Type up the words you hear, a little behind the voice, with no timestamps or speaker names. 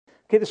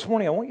Okay, this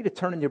morning I want you to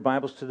turn in your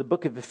Bibles to the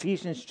book of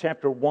Ephesians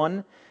chapter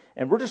 1,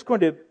 and we're just going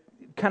to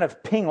kind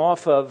of ping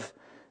off of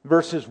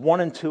verses 1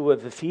 and 2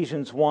 of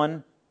Ephesians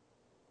 1.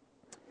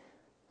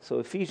 So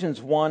Ephesians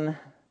 1,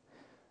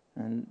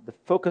 and the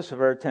focus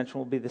of our attention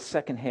will be the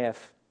second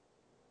half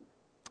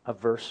of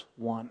verse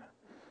 1. And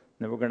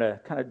then we're going to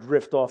kind of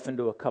drift off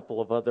into a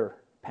couple of other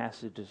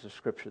passages of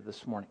Scripture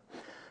this morning.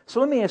 So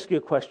let me ask you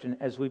a question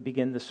as we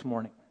begin this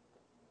morning.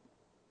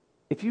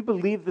 If you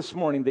believe this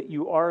morning that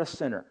you are a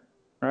sinner,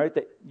 all right,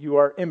 that you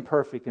are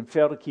imperfect and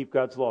fail to keep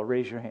God's law,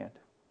 raise your hand.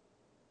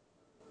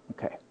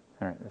 Okay,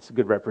 all right, that's a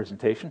good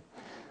representation.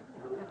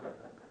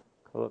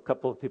 A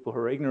couple of people who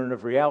are ignorant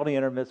of reality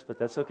in our midst, but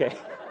that's okay.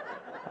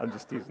 I'm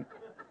just teasing.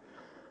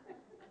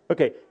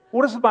 Okay,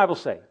 what does the Bible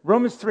say?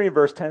 Romans 3 and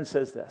verse 10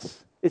 says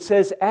this. It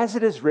says, as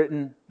it is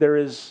written, there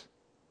is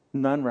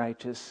none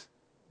righteous,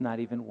 not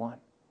even one.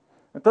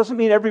 It doesn't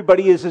mean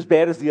everybody is as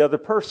bad as the other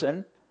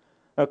person,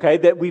 okay,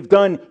 that we've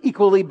done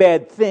equally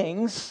bad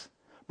things,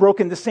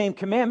 broken the same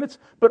commandments,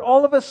 but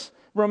all of us,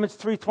 Romans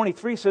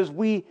 3:23 says,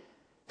 we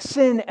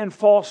sin and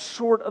fall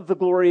short of the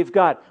glory of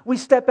God. We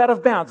step out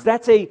of bounds.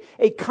 That's a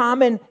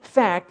common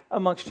fact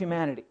amongst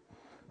humanity.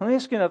 Let me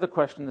ask you another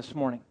question this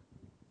morning.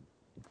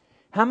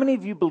 How many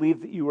of you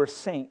believe that you are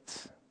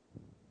saints?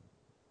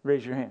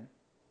 Raise your hand.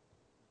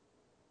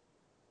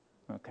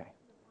 Okay.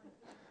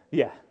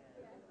 Yeah.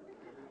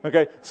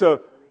 Okay, so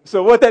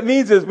what that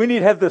means is we need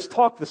to have this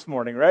talk this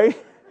morning, right?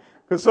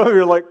 Because some of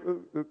you are like,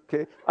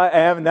 okay, I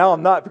am, now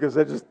I'm not, because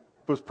I just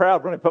was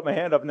proud when I put my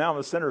hand up, now I'm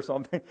a sinner or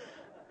something,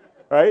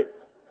 right?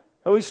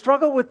 And we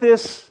struggle with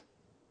this.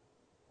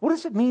 What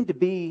does it mean to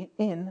be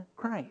in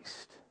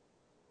Christ?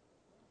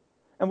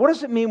 And what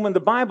does it mean when the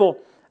Bible,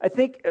 I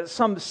think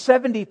some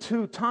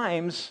 72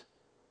 times,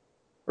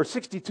 or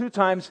 62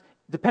 times,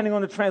 depending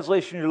on the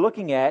translation you're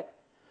looking at,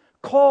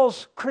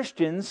 calls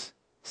Christians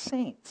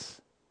saints?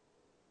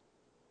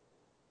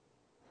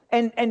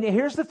 And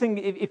here's the thing,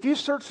 if you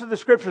search through the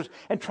Scriptures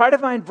and try to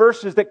find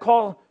verses that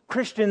call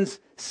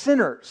Christians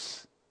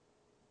sinners,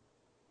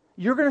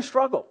 you're going to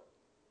struggle.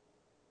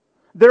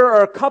 There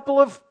are a couple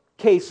of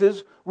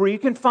cases where you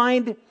can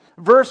find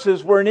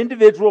verses where an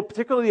individual,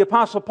 particularly the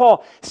Apostle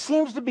Paul,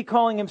 seems to be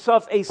calling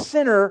himself a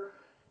sinner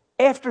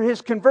after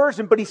his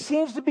conversion, but he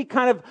seems to be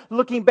kind of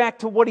looking back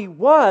to what he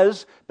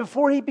was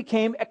before he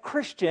became a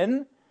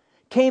Christian,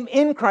 came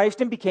in Christ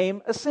and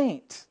became a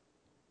saint.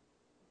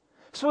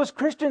 So as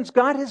Christians,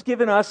 God has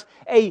given us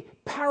a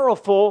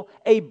powerful,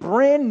 a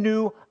brand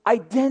new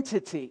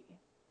identity.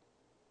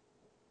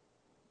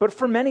 But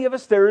for many of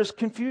us, there is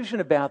confusion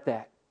about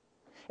that.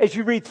 As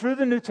you read through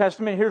the New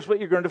Testament, here's what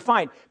you're going to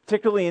find,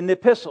 particularly in the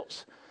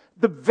epistles.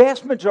 The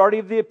vast majority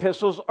of the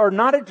epistles are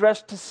not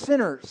addressed to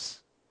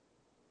sinners.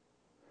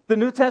 The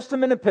New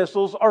Testament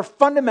epistles are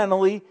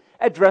fundamentally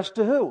addressed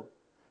to who?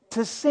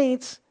 To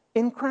saints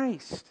in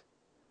Christ.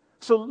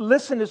 So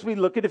listen as we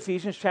look at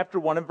Ephesians chapter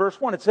 1 and verse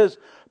 1. It says,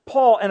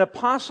 Paul, an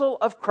apostle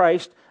of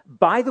Christ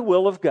by the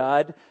will of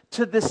God,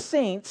 to the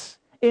saints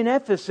in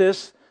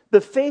Ephesus,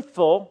 the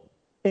faithful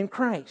in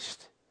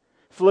Christ.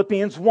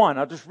 Philippians 1,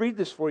 I'll just read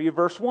this for you,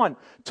 verse 1.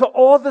 To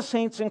all the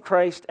saints in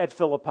Christ at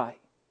Philippi,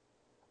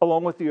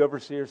 along with the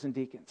overseers and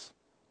deacons.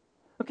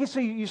 Okay, so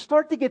you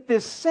start to get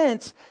this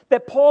sense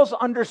that Paul's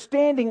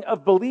understanding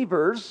of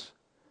believers,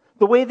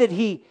 the way that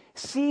he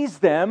sees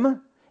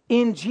them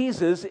in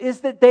Jesus,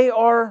 is that they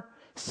are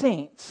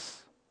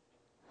saints.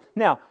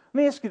 Now,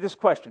 let me ask you this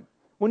question.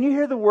 When you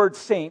hear the word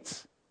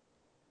saints,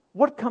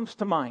 what comes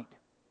to mind?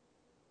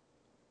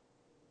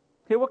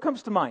 Okay, what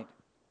comes to mind?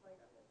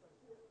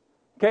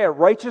 Okay, a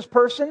righteous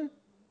person.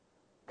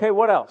 Okay,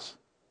 what else?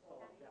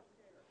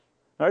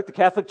 All right, the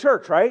Catholic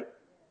Church, right?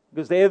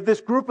 Because they have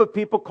this group of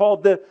people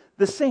called the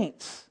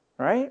saints,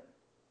 right?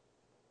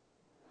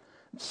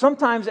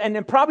 Sometimes,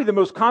 and probably the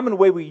most common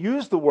way we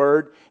use the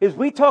word, is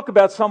we talk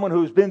about someone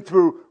who's been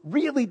through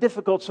really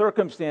difficult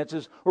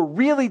circumstances or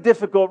really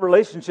difficult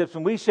relationships,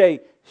 and we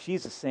say,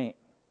 she's a saint.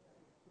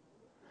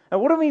 Now,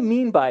 what do we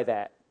mean by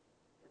that?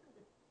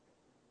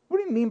 What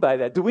do you mean by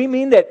that? Do we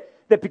mean that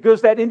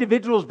because that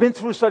individual's been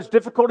through such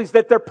difficulties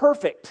that they're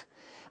perfect?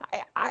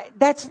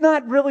 That's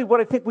not really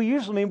what I think we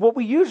usually mean. What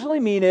we usually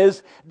mean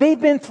is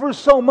they've been through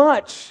so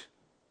much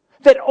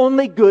that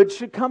only good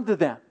should come to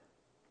them.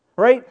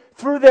 Right?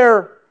 Through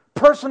their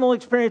personal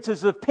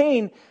experiences of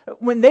pain,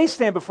 when they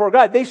stand before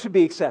God, they should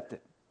be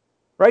accepted.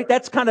 Right?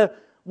 That's kind of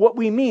what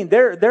we mean.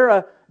 They're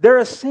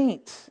a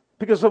saint.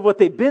 Because of what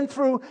they've been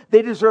through,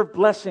 they deserve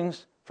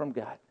blessings from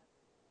God.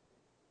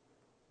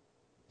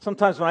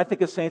 Sometimes when I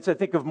think of saints, I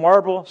think of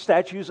marble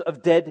statues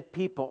of dead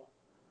people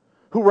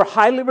who were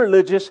highly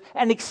religious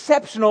and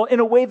exceptional in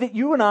a way that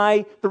you and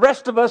I, the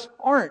rest of us,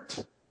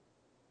 aren't.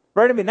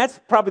 Right? I mean, that's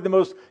probably the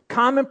most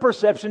common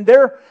perception.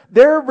 They're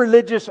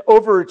religious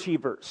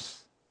overachievers.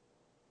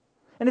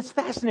 And it's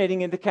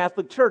fascinating in the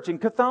Catholic Church, in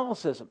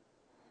Catholicism.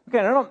 Okay,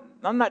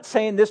 I'm not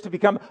saying this to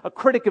become a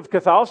critic of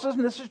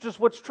Catholicism. This is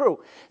just what's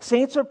true.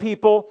 Saints are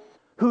people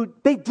who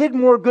they did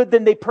more good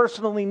than they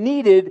personally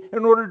needed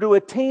in order to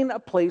attain a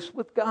place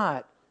with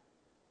God.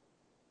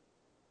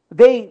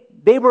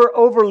 They were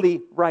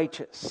overly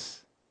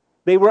righteous.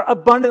 They were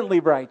abundantly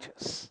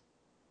righteous.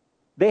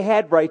 They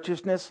had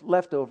righteousness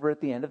left over at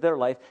the end of their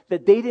life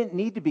that they didn't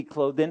need to be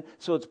clothed in,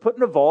 so it's put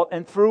in a vault,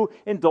 and through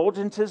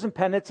indulgences and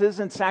penances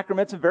and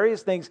sacraments and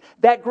various things,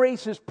 that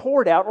grace is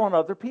poured out on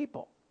other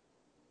people.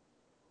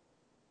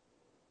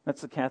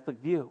 That's the Catholic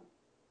view.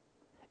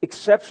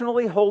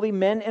 Exceptionally holy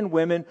men and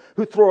women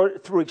who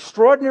through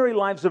extraordinary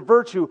lives of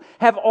virtue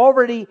have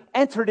already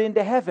entered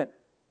into heaven.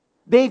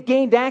 They've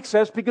gained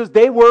access because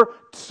they were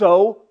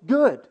so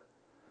good.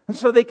 And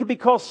so they could be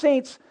called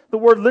saints, the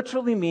word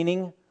literally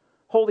meaning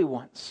holy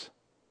ones.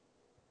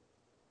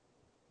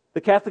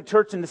 The Catholic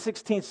Church in the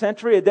 16th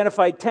century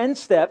identified 10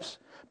 steps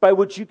by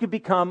which you could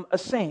become a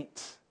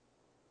saint.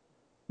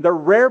 They're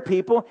rare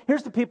people.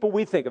 Here's the people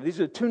we think of. These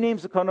are the two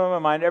names that come to my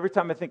mind every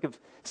time I think of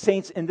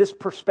saints in this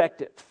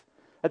perspective.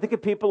 I think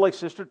of people like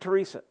Sister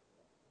Teresa,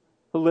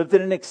 who lived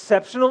in an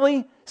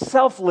exceptionally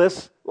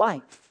selfless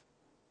life.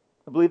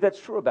 I believe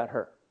that's true about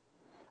her.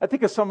 I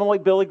think of someone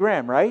like Billy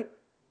Graham, right?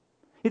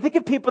 You think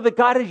of people that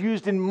God has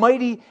used in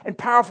mighty and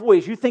powerful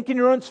ways. You think in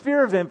your own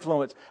sphere of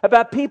influence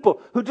about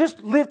people who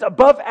just lived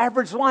above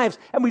average lives.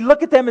 And we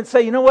look at them and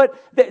say, you know what?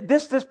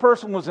 This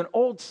person was an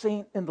old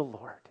saint in the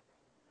Lord.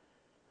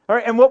 All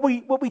right, and what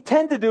we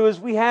tend to do is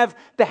we have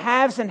the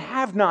haves and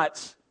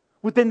have-nots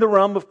within the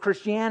realm of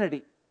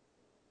Christianity.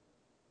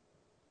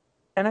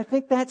 And I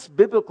think that's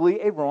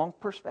biblically a wrong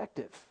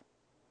perspective.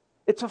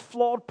 It's a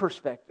flawed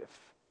perspective.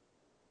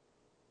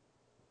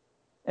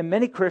 And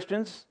many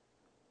Christians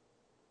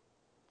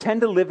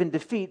tend to live in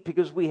defeat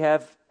because we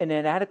have an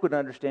inadequate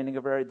understanding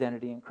of our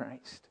identity in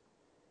Christ.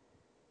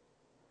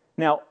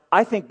 Now,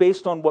 I think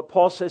based on what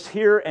Paul says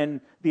here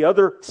and the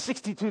other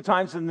 62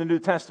 times in the New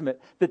Testament,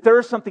 that there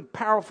is something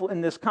powerful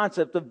in this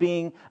concept of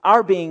being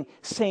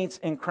saints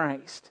in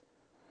Christ.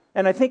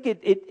 And I think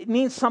it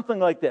means something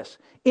like this.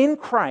 In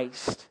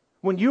Christ,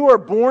 when you are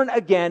born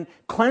again,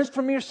 cleansed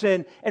from your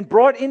sin, and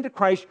brought into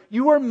Christ,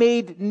 you are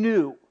made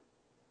new.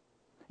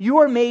 You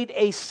are made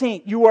a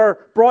saint. You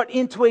are brought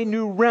into a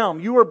new realm.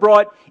 You are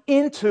brought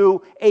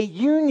into a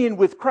union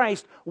with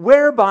Christ,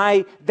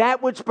 whereby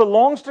that which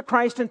belongs to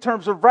Christ in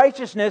terms of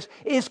righteousness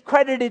is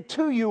credited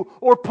to you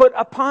or put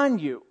upon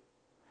you.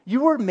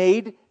 You are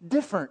made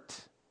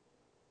different.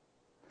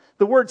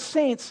 The word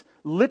saints,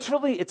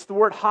 literally, it's the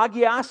word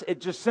hagios. It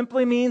just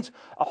simply means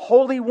a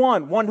holy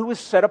one who is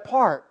set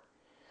apart.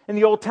 In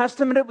the Old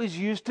Testament, it was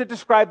used to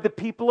describe the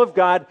people of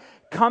God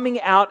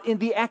coming out in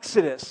the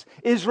Exodus.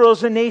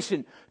 Israel's a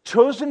nation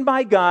chosen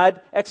by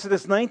God,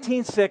 Exodus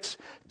 19:6,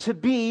 to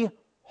be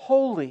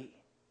holy.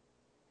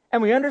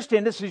 And we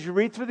understand this as you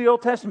read through the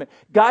Old Testament.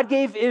 God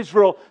gave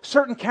Israel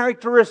certain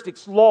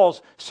characteristics,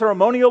 laws,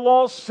 ceremonial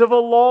laws,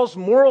 civil laws,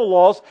 moral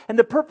laws, and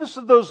the purpose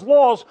of those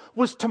laws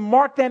was to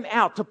mark them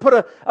out, to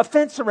put a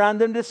fence around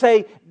them to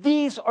say,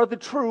 these are the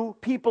true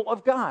people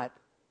of God.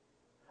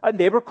 And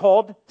they were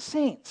called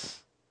saints.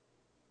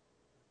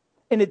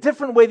 In a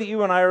different way that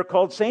you and I are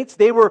called saints,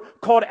 they were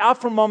called out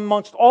from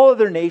amongst all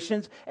other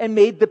nations and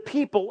made the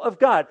people of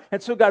God.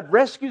 And so God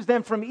rescues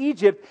them from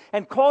Egypt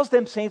and calls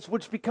them saints,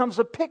 which becomes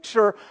a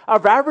picture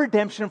of our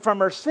redemption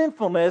from our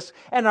sinfulness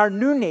and our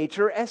new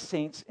nature as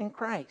saints in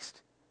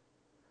Christ.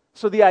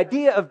 So the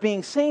idea of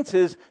being saints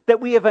is that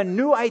we have a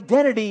new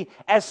identity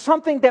as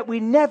something that we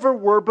never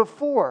were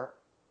before.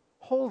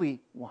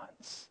 Holy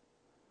ones.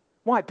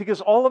 Why? Because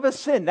all of us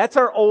sin. That's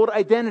our old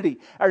identity.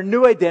 Our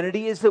new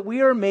identity is that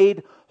we are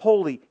made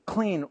holy,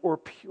 clean, or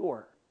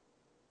pure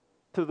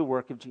through the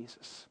work of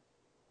Jesus.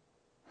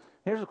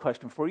 Here's a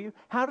question for you.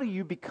 How do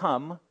you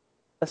become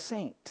a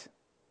saint?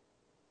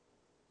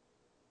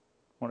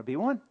 Want to be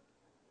one?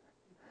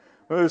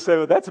 I'm going to say,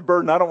 well, that's a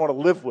burden I don't want to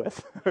live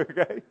with.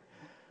 Okay?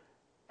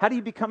 How do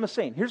you become a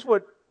saint? Here's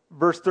what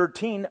verse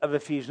 13 of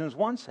Ephesians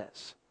 1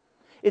 says.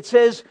 It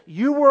says,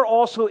 you were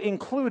also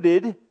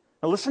included.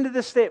 Now listen to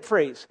this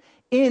phrase,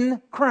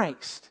 in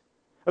Christ.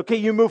 Okay,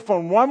 you move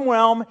from one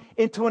realm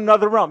into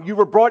another realm. You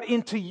were brought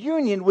into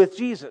union with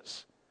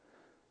Jesus.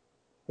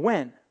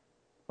 When?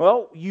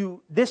 Well,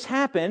 this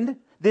happened,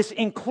 this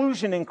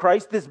inclusion in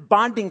Christ, this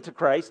bonding to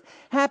Christ,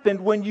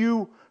 happened when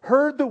you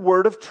heard the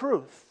word of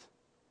truth.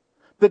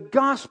 The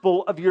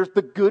gospel of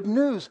the good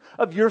news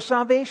of your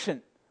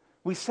salvation.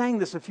 We sang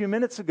this a few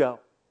minutes ago.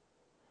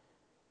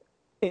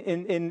 What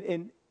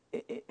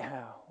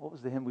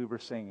was the hymn we were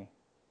singing?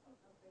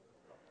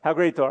 How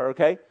great thou art,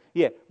 okay?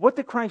 Yeah. What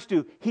did Christ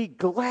do? He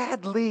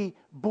gladly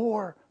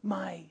bore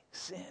my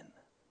sin.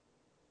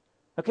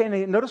 Okay,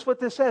 and notice what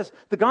this says.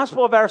 The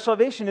gospel of our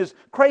salvation is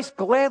Christ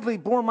gladly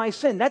bore my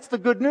sin. That's the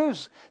good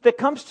news that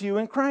comes to you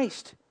in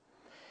Christ.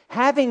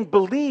 Having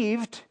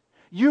believed,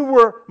 you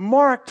were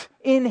marked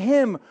in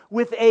Him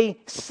with a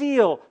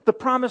seal, the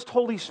promised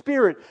Holy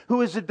Spirit,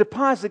 who is a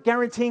deposit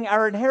guaranteeing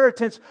our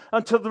inheritance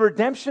until the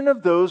redemption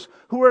of those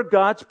who are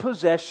God's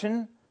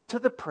possession to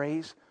the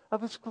praise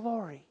of His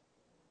glory.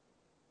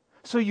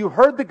 So you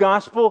heard the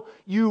gospel,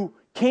 you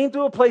came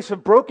to a place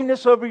of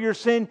brokenness over your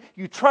sin,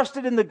 you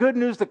trusted in the good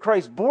news that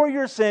Christ bore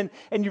your sin,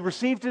 and you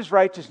received His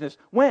righteousness.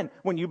 When?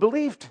 When you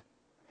believed.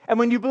 And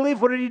when you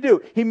believe, what did he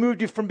do? He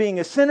moved you from being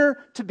a sinner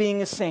to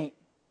being a saint.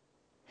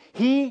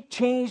 He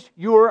changed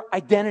your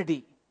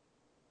identity.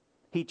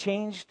 He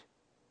changed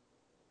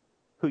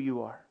who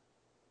you are.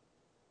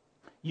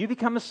 You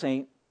become a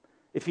saint.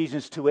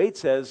 Ephesians 2:8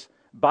 says,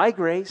 by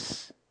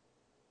grace,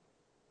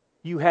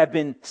 you have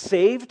been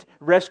saved,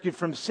 rescued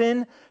from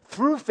sin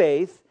through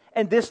faith,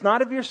 and this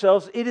not of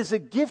yourselves. It is a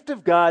gift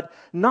of God,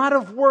 not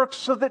of works,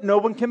 so that no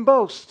one can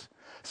boast.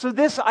 So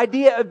this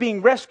idea of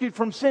being rescued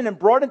from sin and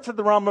brought into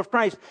the realm of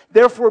Christ,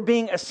 therefore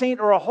being a saint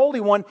or a holy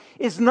one,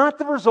 is not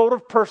the result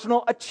of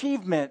personal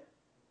achievement.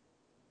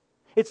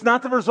 It's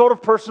not the result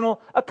of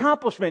personal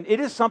accomplishment. It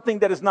is something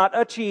that is not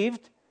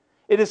achieved.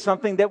 It is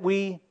something that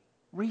we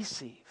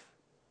receive.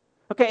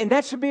 Okay, and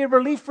that should be a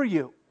relief for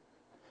you.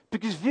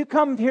 Because if you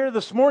come here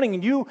this morning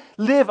and you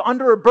live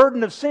under a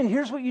burden of sin,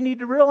 here's what you need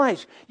to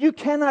realize. You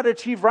cannot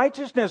achieve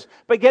righteousness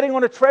by getting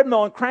on a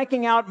treadmill and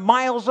cranking out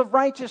miles of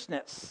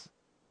righteousness.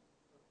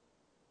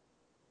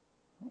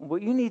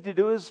 What you need to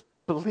do is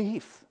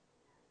believe.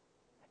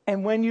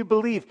 And when you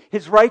believe,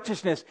 His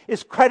righteousness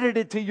is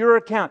credited to your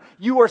account.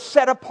 You are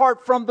set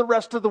apart from the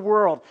rest of the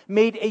world,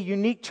 made a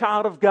unique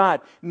child of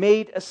God,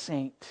 made a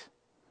saint.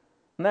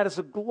 And that is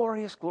a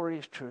glorious,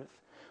 glorious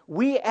truth.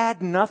 We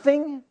add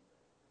nothing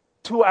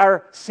to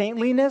our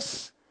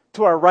saintliness,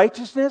 to our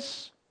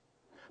righteousness,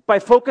 by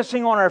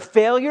focusing on our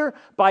failure,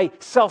 by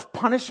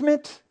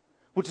self-punishment,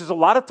 which is a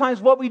lot of times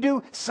what we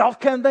do,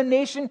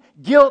 self-condemnation,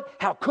 guilt,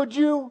 how could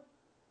you?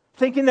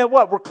 Thinking that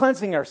what? We're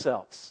cleansing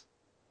ourselves.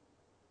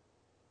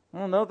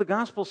 Well, no, the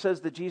gospel says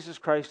that Jesus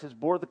Christ has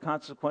bore the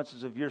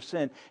consequences of your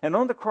sin. And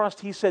on the cross,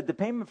 He said the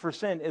payment for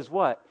sin is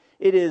what?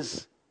 It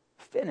is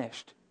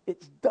finished.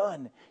 It's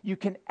done. You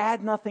can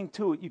add nothing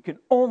to it. You can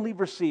only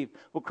receive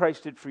what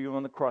Christ did for you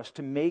on the cross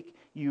to make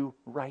you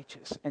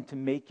righteous and to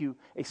make you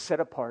a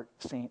set-apart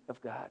saint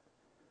of God.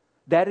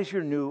 That is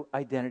your new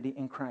identity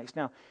in Christ.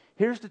 Now,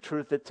 here's the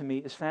truth that to me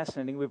is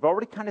fascinating. We've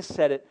already kind of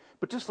said it,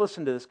 but just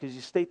listen to this because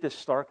you state this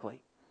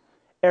starkly.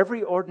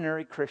 Every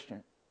ordinary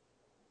Christian,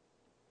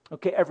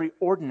 every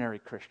ordinary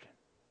Christian,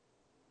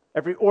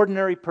 every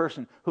ordinary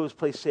person who has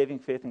placed saving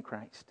faith in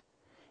Christ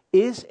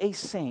is a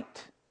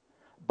saint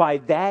by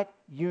that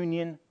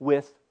union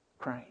with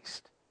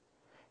Christ.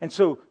 And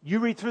so you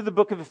read through the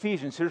book of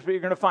Ephesians, here's what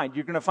you're going to find.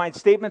 You're going to find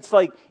statements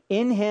like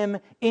in Him,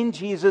 in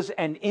Jesus,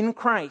 and in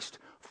Christ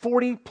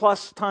 40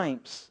 plus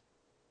times.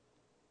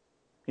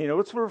 You know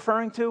what it's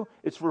referring to?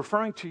 It's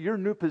referring to your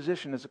new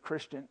position as a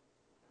Christian.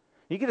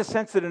 You get a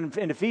sense that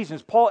in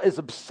Ephesians, Paul is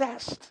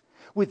obsessed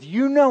with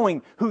you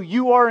knowing who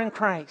you are in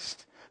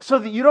Christ so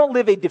that you don't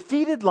live a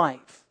defeated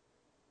life,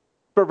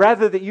 but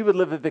rather that you would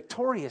live a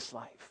victorious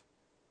life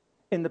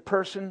in the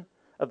person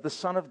of the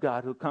Son of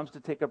God who comes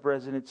to take up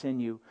residence in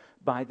you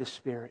by the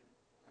Spirit.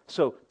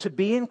 So to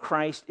be in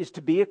Christ is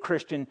to be a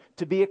Christian.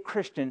 To be a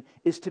Christian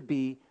is to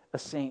be a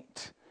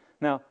saint.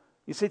 Now,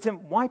 you say,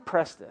 Tim, why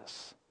press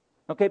this?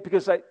 Okay,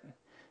 because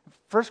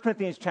 1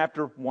 Corinthians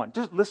chapter 1,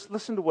 just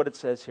listen to what it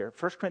says here.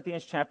 1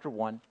 Corinthians chapter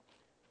 1,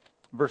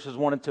 verses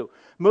 1 and 2.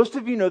 Most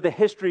of you know the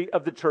history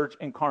of the church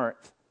in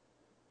Corinth.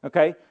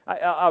 Okay,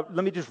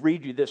 let me just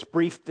read you this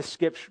brief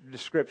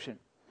description.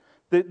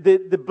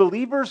 The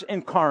believers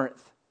in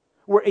Corinth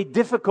were a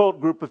difficult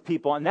group of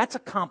people, and that's a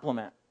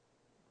compliment.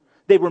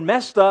 They were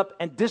messed up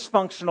and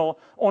dysfunctional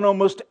on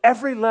almost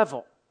every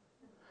level.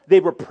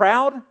 They were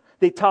proud.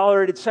 They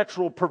tolerated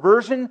sexual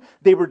perversion.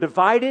 They were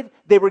divided.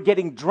 They were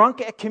getting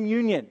drunk at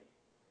communion.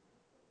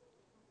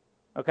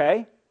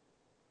 Okay?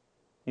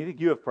 You think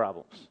you have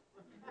problems.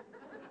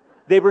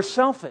 They were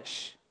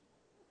selfish.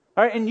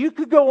 All right, and you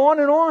could go on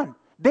and on.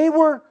 They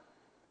were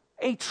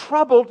a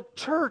troubled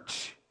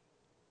church.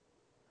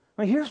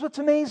 Now, here's what's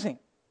amazing.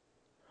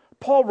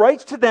 Paul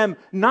writes to them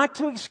not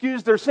to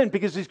excuse their sin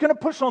because he's going to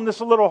push on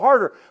this a little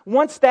harder.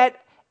 Once that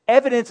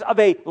evidence of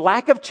a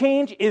lack of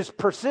change is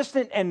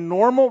persistent and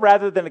normal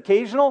rather than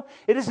occasional,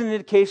 it is an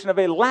indication of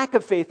a lack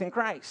of faith in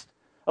Christ,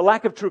 a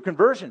lack of true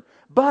conversion.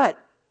 But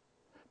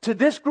to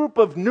this group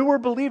of newer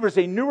believers,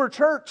 a newer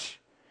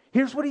church,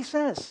 here's what he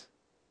says.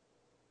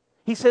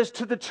 He says,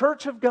 to the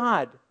church of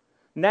God,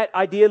 and that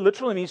idea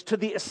literally means to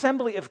the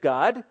assembly of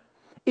God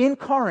in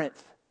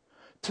Corinth,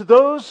 to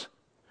those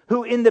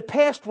who in the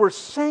past were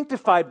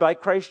sanctified by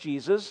Christ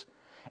Jesus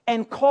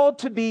and called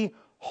to be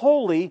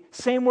holy,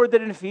 same word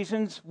that in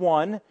Ephesians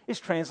 1 is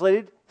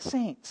translated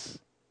saints.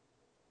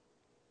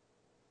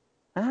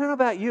 I don't know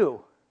about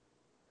you,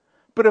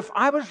 but if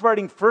I was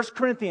writing 1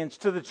 Corinthians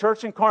to the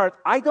church in Corinth,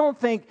 I don't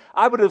think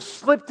I would have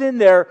slipped in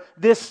there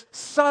this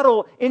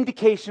subtle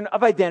indication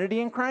of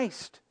identity in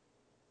Christ.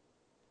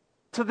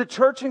 To the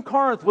church in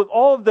Corinth with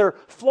all of their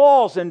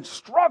flaws and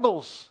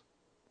struggles,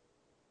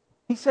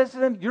 he says to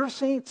them, you're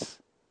saints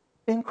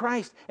in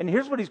Christ. And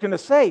here's what he's going to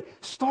say.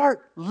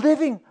 Start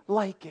living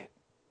like it,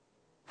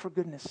 for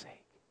goodness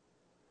sake.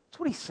 That's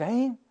what he's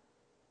saying.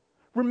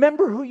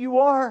 Remember who you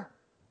are.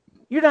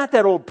 You're not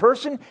that old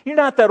person. You're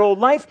not that old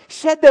life.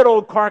 Shed that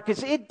old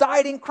carcass. It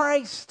died in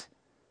Christ.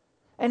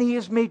 And He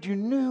has made you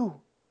new.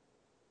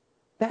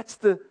 That's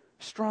the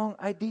strong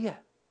idea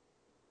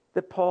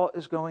that Paul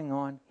is going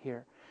on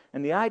here.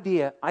 And the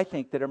idea, I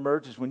think, that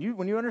emerges when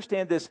you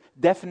understand this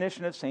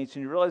definition of saints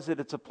and you realize that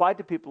it's applied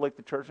to people like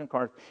the church in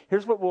Corinth,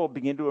 here's what will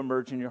begin to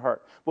emerge in your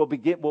heart. What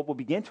will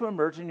begin to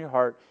emerge in your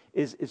heart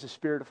is a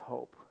spirit of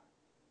hope.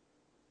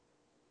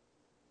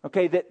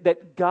 Okay,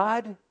 that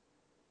God,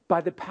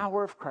 by the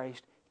power of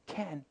Christ,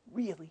 can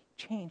really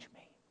change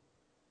me.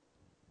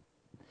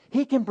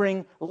 He can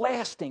bring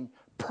lasting,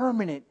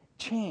 permanent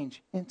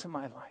change into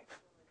my life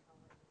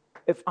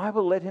if I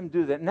will let Him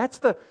do that. And that's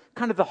the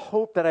kind of the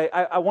hope that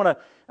I want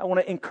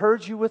to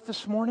encourage you with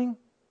this morning.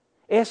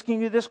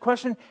 Asking you this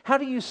question: how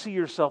do you see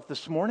yourself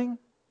this morning?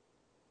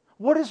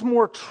 What is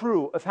more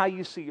true of how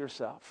you see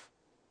yourself?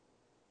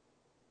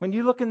 When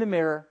you look in the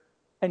mirror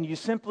and you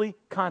simply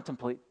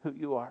contemplate who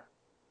you are,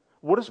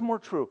 what is more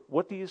true?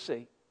 What do you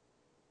see?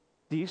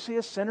 Do you see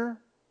a sinner?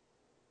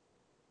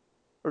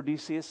 Or do you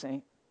see a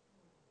saint?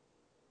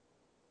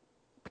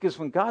 Because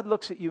when God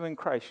looks at you in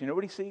Christ, you know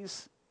what He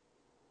sees?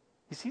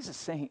 He sees a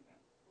saint.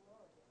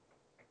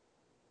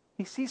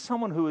 He sees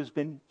someone who has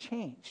been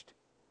changed,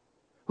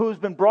 who has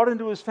been brought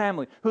into His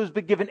family, who has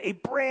been given a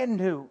brand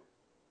new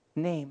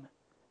name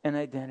and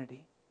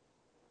identity.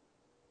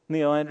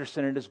 Neil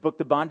Anderson, in his book,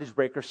 The Bondage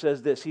Breaker,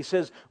 says this. He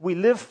says, we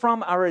live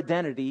from our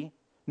identity,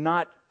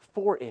 not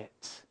for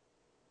it.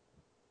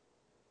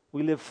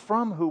 We live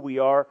from who we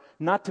are,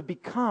 not to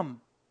become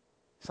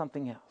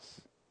something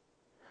else.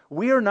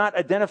 We are not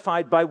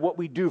identified by what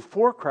we do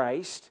for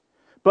Christ,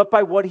 but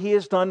by what He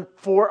has done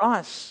for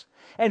us.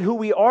 And who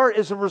we are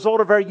is a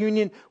result of our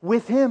union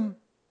with Him.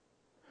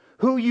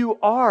 Who you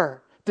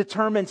are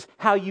determines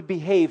how you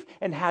behave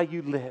and how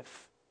you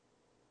live.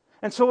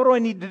 And so what do I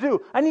need to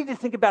do? I need to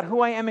think about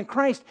who I am in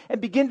Christ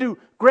and begin to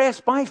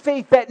grasp by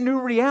faith that new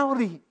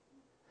reality.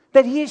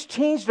 That He has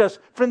changed us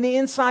from the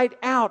inside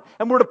out.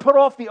 And we're to put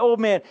off the old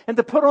man and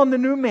to put on the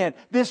new man.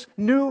 This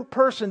new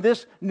person,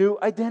 this new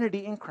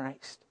identity in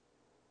Christ.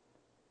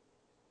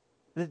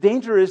 The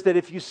danger is that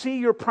if you see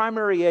your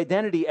primary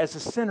identity as a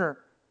sinner,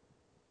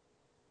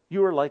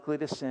 you are likely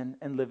to sin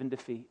and live in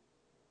defeat.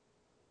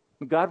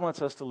 God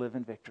wants us to live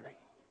in victory.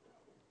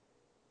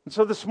 And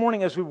so this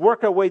morning, as we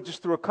work our way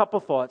just through a couple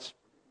thoughts,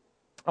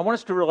 I want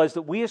us to realize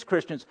that we as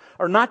Christians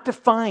are not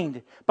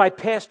defined by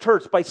past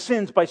hurts, by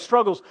sins, by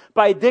struggles,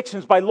 by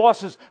addictions, by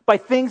losses, by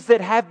things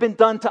that have been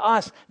done to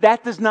us.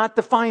 That does not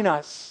define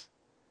us.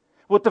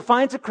 What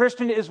defines a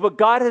Christian is what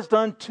God has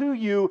done to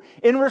you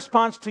in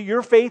response to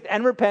your faith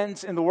and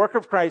repentance in the work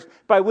of Christ,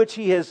 by which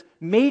He has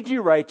made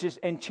you righteous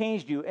and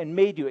changed you and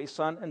made you a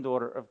son and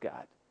daughter of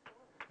God.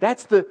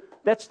 That's the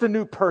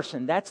new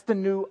person. That's the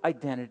new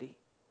identity.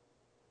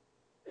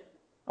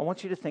 I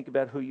want you to think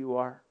about who you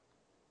are.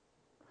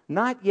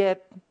 Not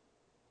yet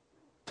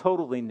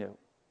totally new,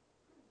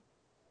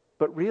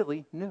 but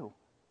really new.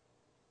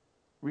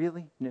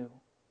 Really new.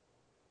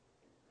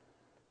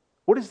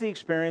 What is the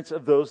experience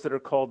of those that are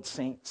called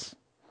saints?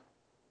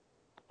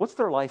 What's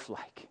their life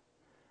like?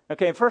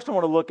 Okay, first I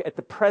want to look at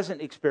the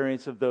present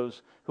experience of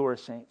those who are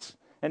saints.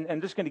 And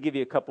I'm just going to give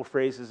you a couple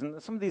phrases,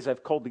 and some of these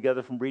I've culled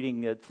together from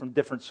reading it from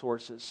different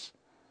sources.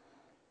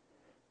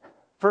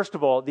 First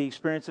of all, the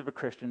experience of a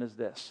Christian is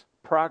this: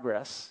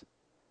 progress,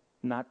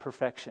 not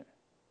perfection.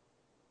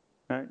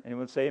 All right,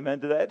 anyone say amen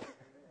to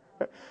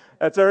that?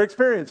 That's our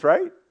experience,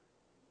 right?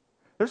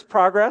 There's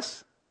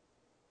progress,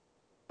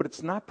 but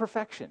it's not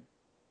perfection.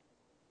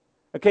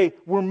 Okay,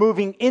 we're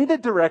moving in the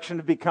direction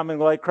of becoming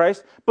like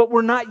Christ, but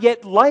we're not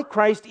yet like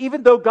Christ,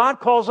 even though God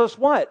calls us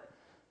what?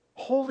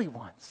 Holy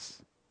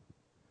ones.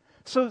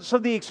 So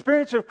the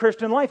experience of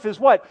Christian life is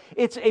what?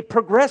 It's a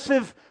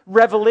progressive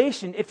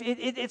revelation.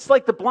 It's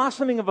like the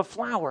blossoming of a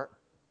flower.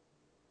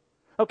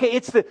 Okay,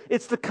 it's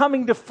the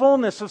coming to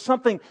fullness of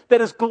something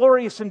that is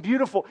glorious and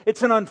beautiful.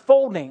 It's an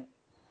unfolding.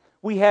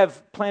 We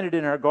have planted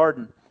in our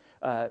garden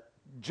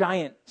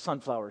giant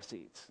sunflower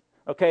seeds.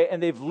 Okay,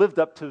 and they've lived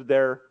up to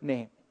their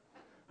name.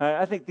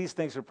 I think these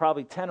things are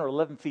probably 10 or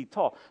 11 feet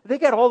tall. They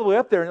got all the way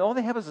up there, and all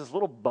they have is this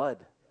little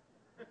bud.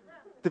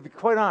 To be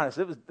quite honest,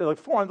 it was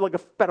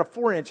about a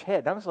 4-inch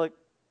head. I was like,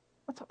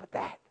 what's up with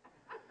that?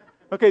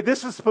 Okay,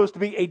 this is supposed to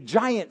be a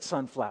giant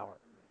sunflower.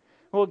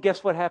 Well,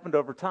 guess what happened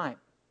over time?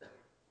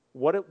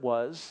 What it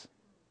was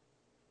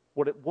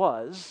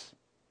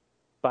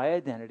by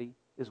identity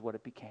is what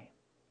it became.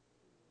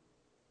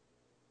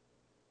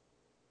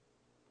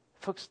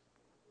 Folks,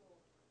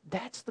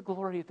 that's the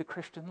glory of the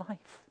Christian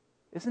life,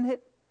 isn't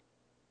it?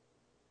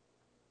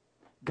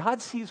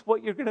 God sees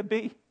what you're going to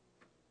be.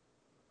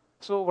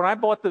 So when I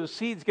bought those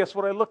seeds, guess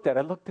what I looked at?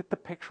 I looked at the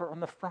picture on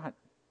the front.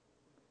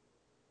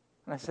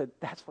 And I said,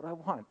 that's what I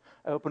want.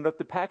 I opened up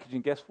the package,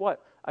 and guess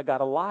what? I got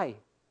a lie.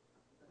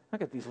 I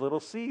got these little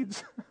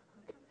seeds.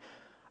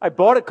 I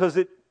bought it because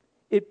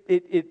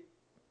it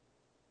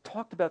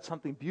talked about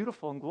something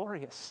beautiful and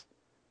glorious.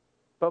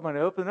 But when I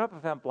opened it up, I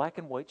found black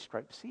and white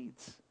striped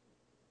seeds.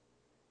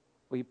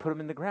 Well, you put them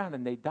in the ground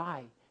and they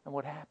die. And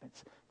what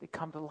happens? They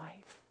come to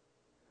life.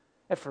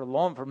 And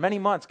for many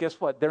months, guess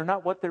what? They're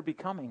not what they're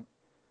becoming.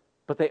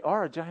 But they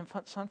are a giant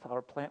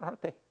sunflower plant,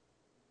 aren't they?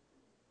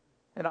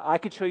 And I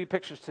could show you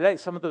pictures today.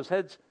 Some of those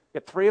heads, you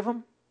got 3 of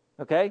them,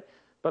 okay?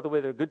 By the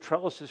way, they're good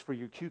trellises for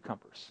your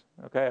cucumbers.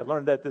 Okay, I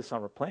learned that this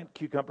summer. Plant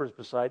cucumbers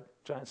beside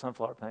giant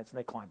sunflower plants, and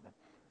they climb them.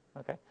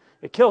 Okay,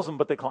 it kills them,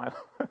 but they climb.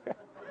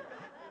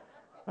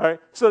 All right,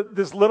 so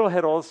this little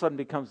head all of a sudden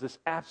becomes this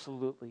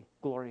absolutely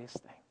glorious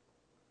thing.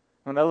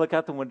 When I look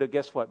out the window,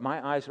 guess what?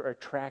 My eyes are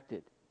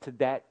attracted to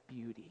that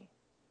beauty.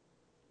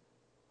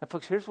 And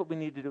folks, here's what we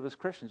need to do as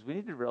Christians. We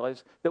need to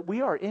realize that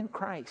we are in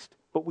Christ,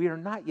 but we are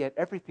not yet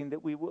everything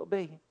that we will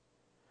be.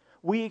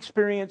 We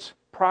experience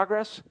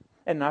progress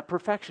and not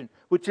perfection,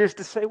 which is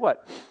to say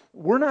what?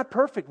 We're not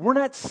perfect. We're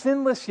not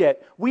sinless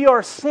yet. We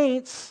are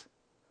saints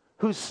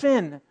who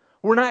sin.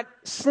 We're not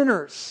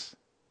sinners.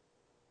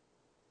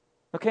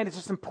 Okay, and it's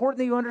just important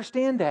that you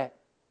understand that.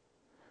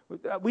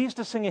 We used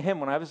to sing a hymn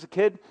when I was a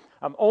kid,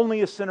 I'm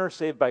only a sinner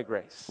saved by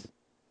grace.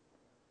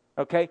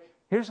 Okay,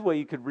 here's the way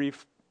you could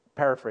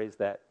paraphrase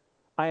that.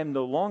 I am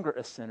no longer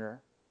a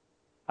sinner,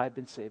 I've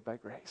been saved by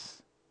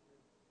grace.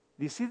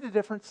 Do you see the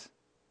difference?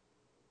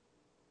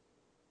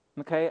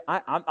 Okay,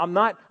 I am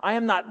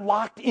not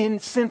locked in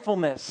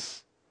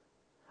sinfulness.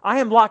 I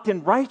am locked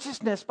in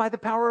righteousness by the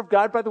power of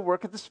God, by the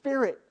work of the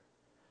Spirit.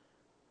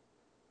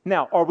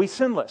 Now, are we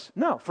sinless?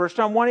 No. 1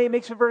 John 1:8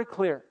 makes it very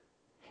clear.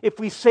 If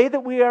we say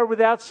that we are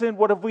without sin,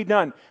 what have we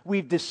done?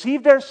 We've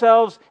deceived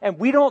ourselves and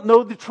we don't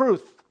know the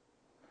truth.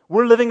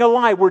 We're living a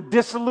lie. We're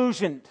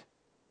disillusioned.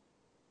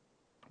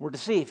 We're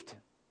deceived.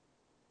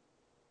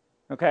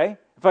 Okay?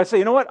 If I say,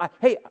 you know what?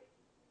 Hey,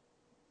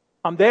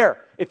 I'm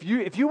there. If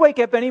you wake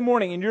up any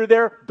morning and you're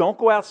there, don't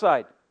go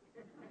outside.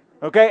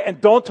 Okay?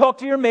 And don't talk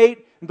to your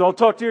mate and don't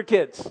talk to your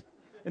kids.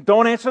 And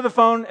don't answer the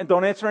phone and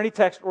don't answer any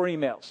text or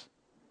emails.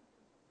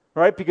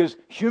 Right? Because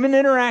human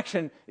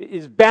interaction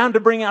is bound to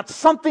bring out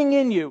something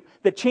in you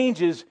that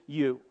changes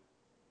you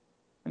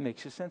and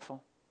makes you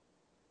sinful.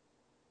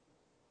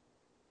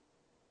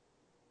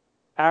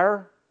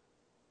 Our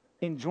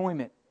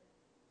enjoyment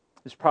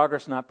is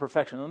progress, not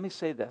perfection. Let me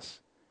say this.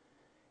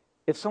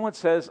 If someone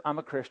says, I'm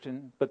a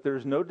Christian, but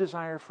there's no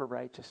desire for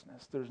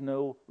righteousness, there's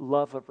no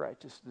love of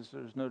righteousness,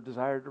 there's no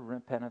desire to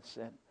repent of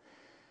sin,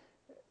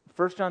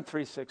 1 John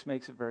 3:6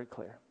 makes it very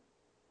clear.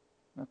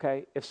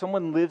 Okay? If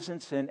someone lives in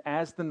sin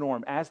as the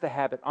norm, as the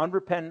habit,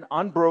 unrepentant,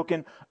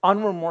 unbroken,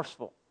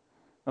 unremorseful,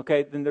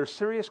 okay, then there's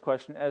serious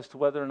question as to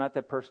whether or not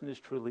that person is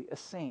truly a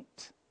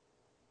saint,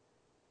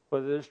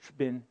 whether there's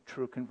been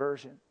true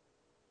conversion.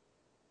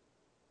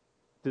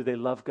 Do they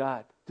love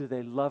God? Do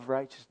they love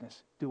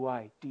righteousness? Do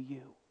I? Do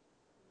you?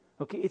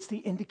 Okay, it's the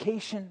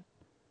indication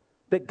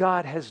that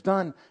God has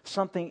done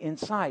something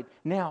inside.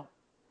 Now,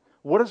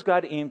 what does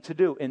God aim to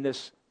do in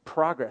this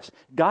progress?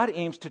 God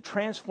aims to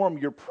transform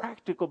your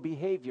practical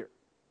behavior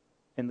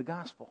in the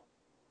gospel.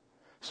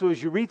 So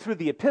as you read through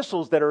the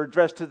epistles that are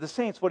addressed to the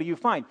saints, what do you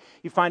find?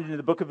 You find in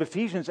the book of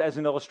Ephesians as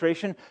an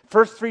illustration,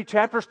 first 3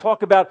 chapters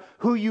talk about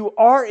who you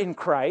are in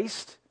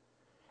Christ.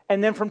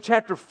 And then from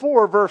chapter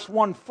 4, verse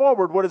 1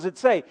 forward, what does it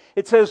say?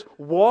 It says,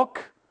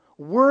 walk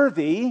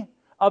worthy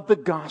of the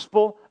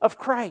gospel of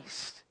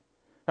Christ.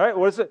 All right,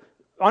 what is it?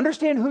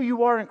 Understand who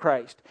you are in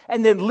Christ.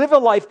 And then live a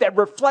life that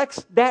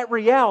reflects that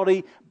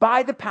reality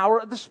by the power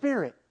of the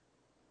Spirit.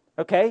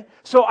 Okay?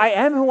 So I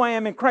am who I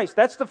am in Christ.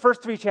 That's the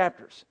first 3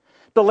 chapters.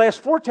 The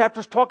last 4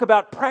 chapters talk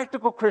about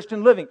practical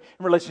Christian living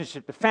in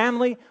relationship to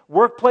family,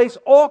 workplace,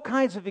 all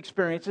kinds of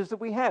experiences that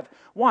we have.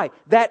 Why?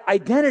 That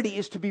identity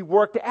is to be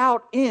worked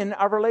out in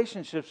our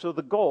relationships. So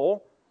the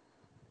goal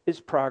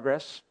is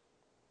progress,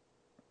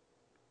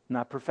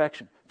 not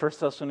perfection. 1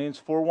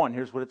 Thessalonians 4:1,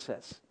 here's what it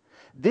says.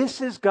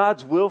 This is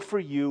God's will for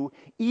you,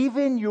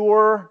 even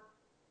your,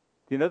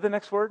 do you know the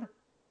next word?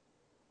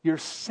 Your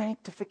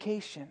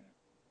sanctification.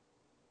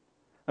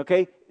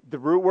 Okay, the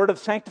root word of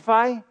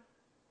sanctify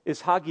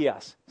is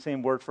hagios,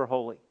 same word for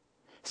holy.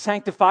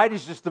 Sanctified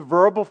is just the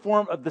verbal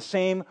form of the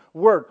same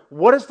word.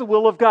 What is the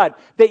will of God?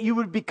 That you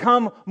would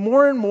become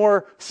more and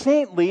more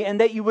saintly and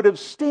that you would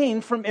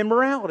abstain from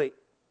immorality.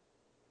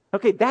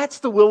 Okay, that's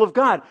the will of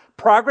God.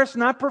 Progress,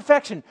 not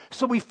perfection.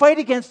 So we fight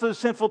against those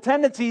sinful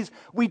tendencies.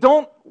 We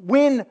don't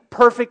win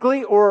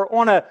perfectly or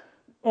on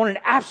an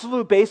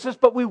absolute basis,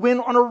 but we win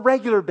on a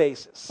regular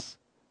basis.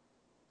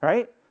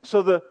 Right?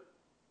 So the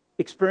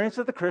experience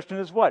of the Christian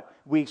is what?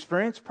 We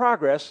experience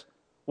progress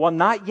while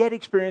not yet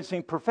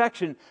experiencing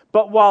perfection,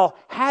 but while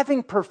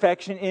having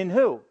perfection in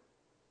who?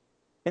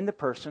 In the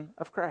person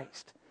of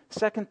Christ.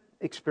 Second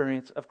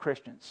experience of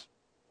Christians.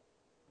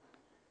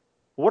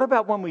 What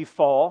about when we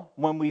fall,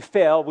 when we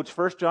fail, which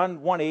 1 John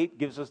 1:8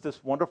 gives us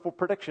this wonderful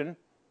prediction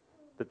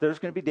that there's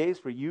going to be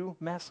days where you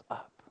mess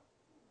up.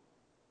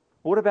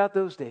 What about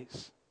those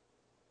days?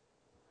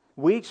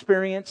 We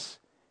experience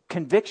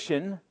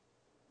conviction,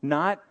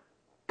 not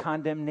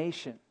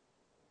condemnation.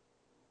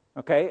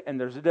 Okay? And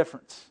there's a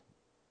difference.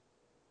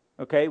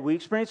 Okay? We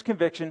experience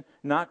conviction,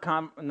 not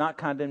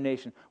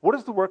condemnation. What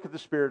is the work of the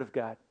Spirit of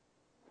God?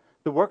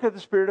 The work of the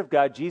Spirit of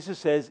God, Jesus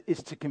says,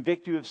 is to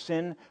convict you of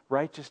sin,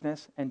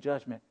 righteousness, and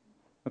judgment.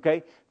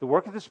 Okay? The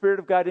work of the Spirit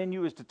of God in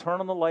you is to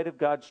turn on the light of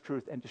God's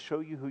truth and to show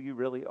you who you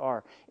really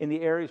are in the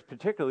areas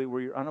particularly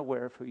where you're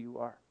unaware of who you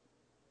are.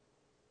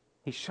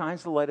 He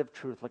shines the light of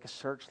truth like a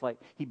searchlight.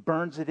 He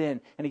burns it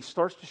in, and he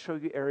starts to show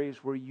you areas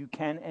where you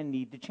can and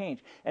need to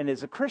change. And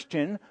as a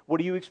Christian, what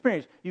do you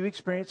experience? You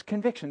experience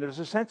conviction. There's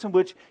a sense in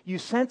which you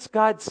sense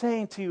God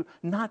saying to you,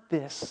 not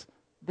this,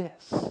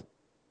 this.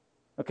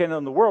 Okay, now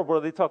in the world, what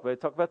do they talk about?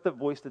 They talk about the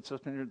voice that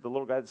sits on the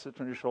little guy that sits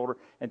on your shoulder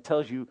and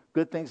tells you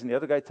good things, and the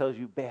other guy tells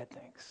you bad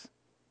things.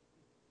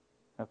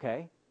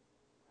 Okay?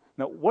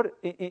 Now, what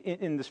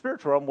in the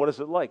spiritual realm, what is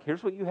it like?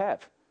 Here's what you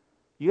have.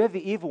 You have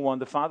the evil one,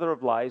 the father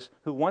of lies,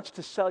 who wants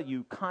to sell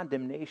you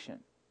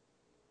condemnation.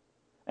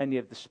 And you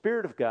have the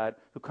Spirit of God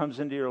who comes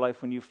into your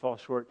life when you fall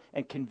short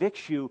and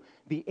convicts you.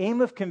 The aim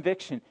of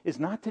conviction is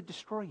not to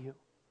destroy you.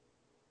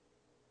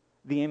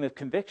 The aim of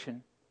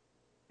conviction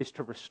is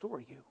to restore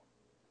you.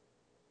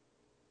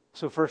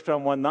 So 1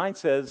 John 1:9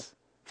 says,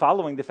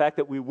 following the fact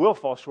that we will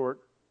fall short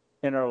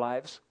in our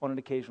lives on an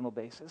occasional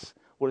basis,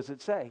 what does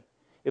it say?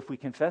 If we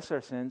confess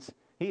our sins,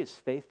 He is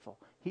faithful.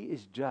 He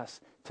is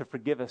just to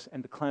forgive us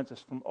and to cleanse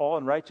us from all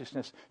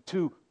unrighteousness,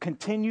 to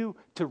continue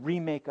to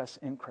remake us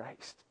in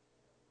Christ.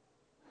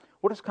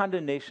 What does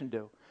condemnation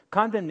do?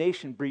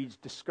 Condemnation breeds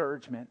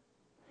discouragement.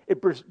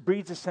 It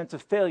breeds a sense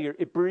of failure.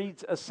 It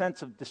breeds a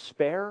sense of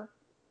despair,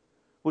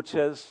 which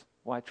says,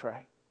 why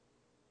try?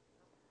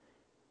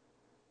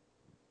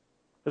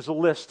 There's a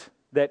list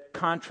that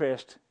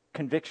contrasts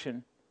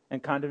conviction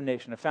and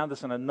condemnation. I found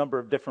this in a number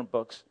of different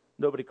books.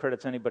 Nobody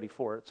credits anybody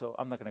for it, so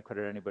I'm not going to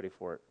credit anybody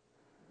for it.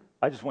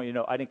 I just want you to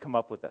know I didn't come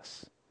up with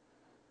this.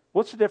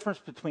 What's the difference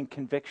between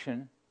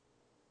conviction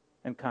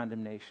and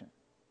condemnation?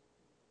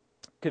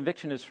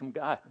 Conviction is from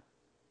God.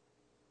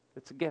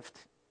 It's a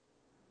gift.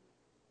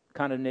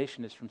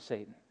 Condemnation is from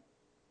Satan.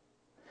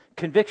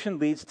 Conviction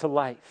leads to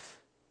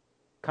life.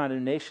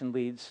 Condemnation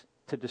leads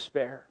to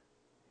despair.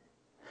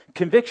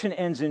 Conviction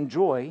ends in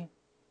joy.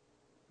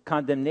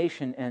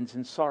 Condemnation ends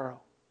in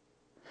sorrow.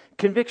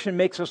 Conviction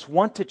makes us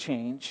want to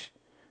change.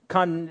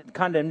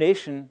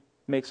 Condemnation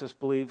makes us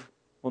believe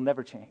we'll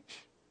never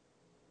change.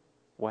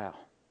 Wow.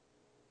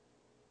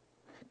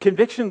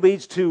 Conviction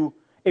leads to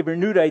a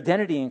renewed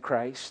identity in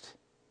Christ.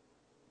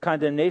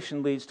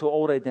 Condemnation leads to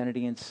old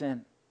identity in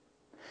sin.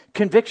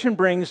 Conviction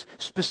brings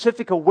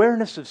specific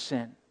awareness of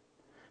sin.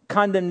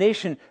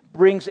 Condemnation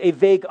brings a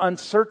vague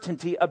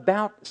uncertainty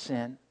about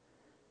sin.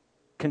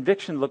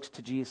 Conviction looks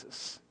to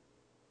Jesus.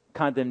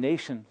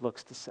 Condemnation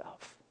looks to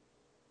self.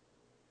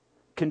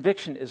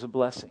 Conviction is a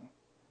blessing.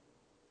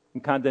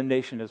 And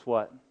condemnation is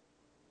what?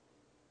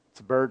 It's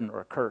a burden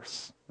or a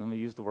curse. Let me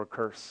use the word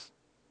curse.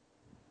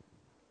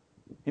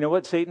 You know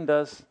what Satan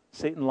does?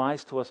 Satan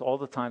lies to us all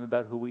the time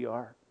about who we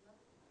are.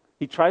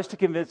 He tries to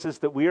convince us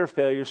that we are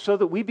failures so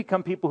that we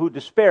become people who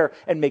despair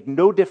and make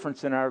no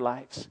difference in our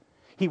lives.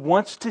 He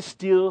wants to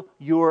steal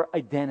your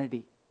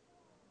identity.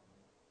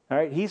 All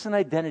right? He's an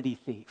identity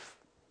thief.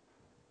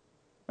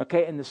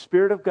 Okay? And the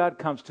Spirit of God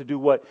comes to do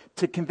what?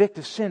 To convict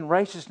of sin,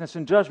 righteousness,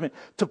 and judgment.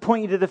 To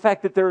point you to the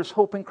fact that there is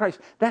hope in Christ.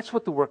 That's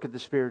what the work of the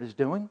Spirit is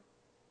doing.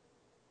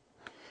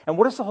 And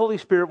what does the Holy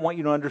Spirit want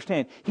you to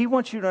understand? He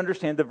wants you to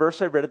understand the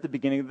verse I read at the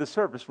beginning of the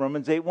service,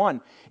 Romans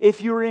 8:1.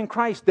 If you are in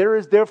Christ, there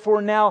is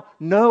therefore now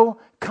no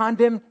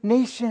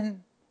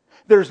condemnation.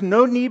 There's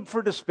no need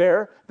for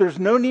despair. There's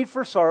no need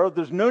for sorrow.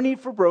 There's no need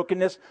for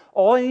brokenness.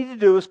 All I need to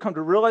do is come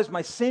to realize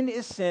my sin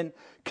is sin,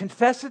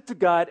 confess it to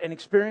God, and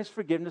experience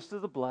forgiveness through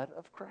the blood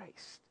of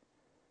Christ.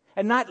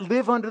 And not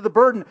live under the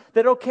burden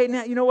that, okay,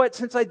 now, you know what,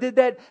 since I did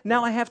that,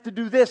 now I have to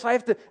do this. I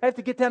have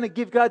to get down and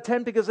give God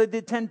 10 because I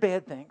did 10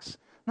 bad things.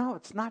 No,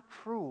 it's not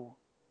true.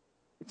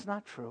 It's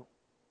not true.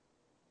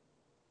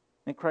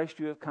 In Christ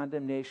you have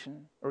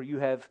condemnation, or you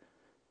have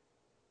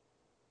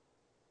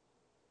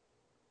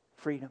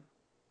freedom.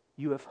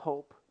 You have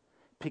hope.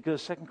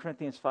 Because 2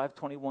 Corinthians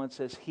 5:21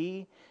 says,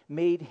 He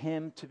made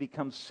Him to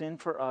become sin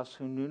for us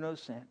who knew no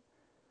sin,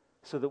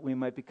 so that we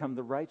might become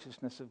the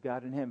righteousness of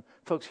God in Him.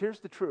 Folks, here's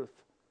the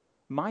truth.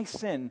 My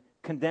sin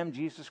condemned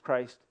Jesus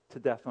Christ to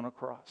death on a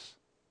cross,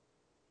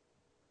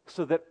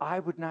 so that I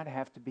would not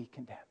have to be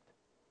condemned.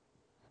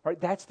 Right?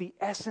 That's the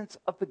essence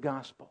of the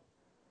gospel.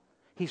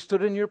 He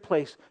stood in your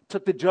place,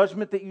 took the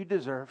judgment that you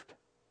deserved.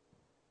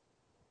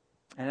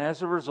 And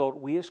as a result,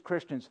 we as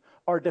Christians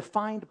are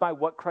defined by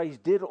what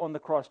Christ did on the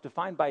cross,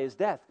 defined by His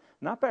death,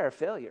 not by our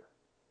failure.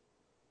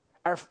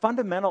 Our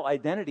fundamental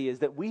identity is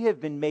that we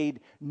have been made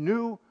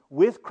new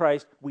with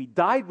Christ. We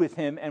died with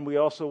Him, and we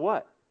also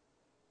what?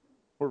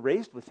 We're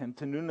raised with Him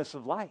to newness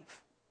of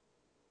life.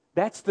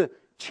 That's the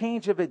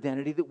change of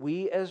identity that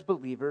we as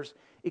believers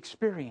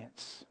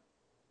experience.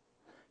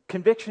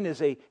 Conviction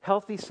is a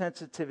healthy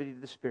sensitivity to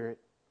the Spirit,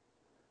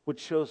 which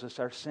shows us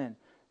our sin.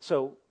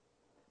 So,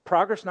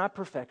 progress, not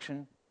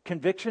perfection.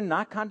 Conviction,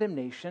 not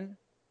condemnation.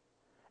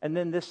 And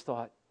then this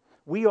thought.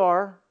 We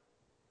are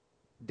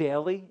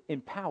daily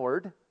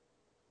empowered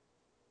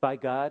by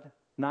God,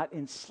 not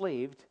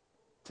enslaved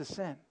to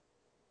sin.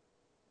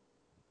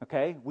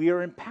 Okay? We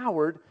are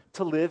empowered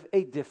to live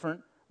a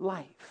different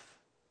life.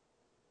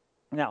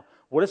 Now,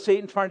 what is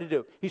Satan trying to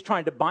do? He's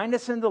trying to bind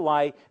us in the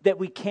lie that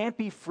we can't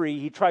be free.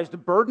 He tries to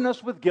burden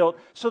us with guilt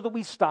so that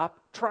we stop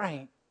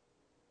trying.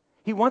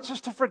 He wants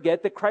us to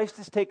forget that Christ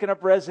has taken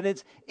up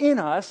residence in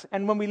us,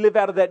 and when we live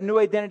out of that new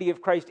identity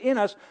of Christ in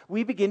us,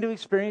 we begin to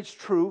experience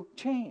true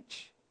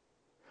change.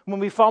 When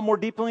we fall more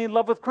deeply in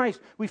love with Christ,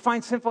 we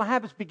find sinful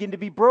habits begin to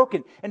be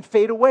broken and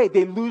fade away.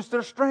 They lose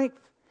their strength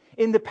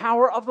in the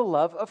power of the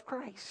love of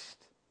Christ.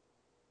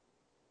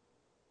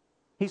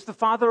 He's the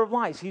father of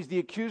lies. He's the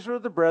accuser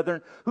of the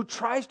brethren who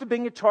tries to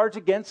bring a charge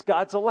against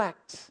God's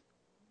elect.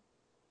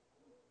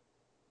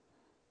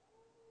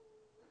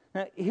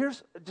 Now,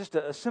 here's just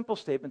a simple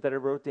statement that I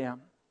wrote down.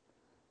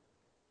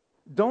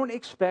 Don't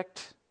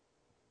expect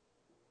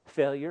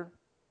failure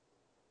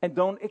and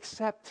don't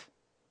accept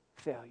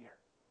failure.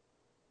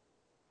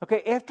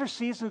 Okay, after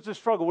seasons of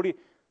struggle,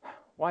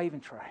 why even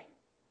try?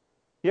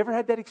 You ever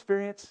had that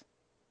experience?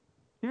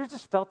 You ever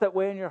just felt that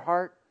way in your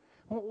heart?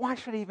 Well, why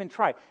should I even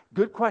try?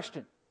 Good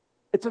question.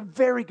 It's a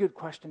very good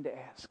question to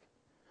ask.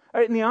 All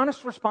right, and the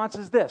honest response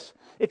is this.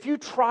 If you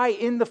try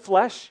in the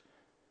flesh,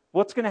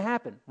 what's going to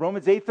happen?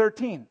 Romans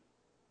 8:13.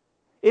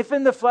 If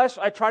in the flesh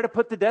I try to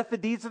put to death the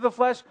deeds of the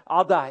flesh,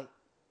 I'll die.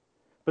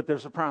 But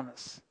there's a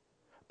promise.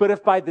 But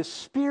if by the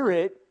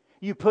Spirit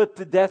you put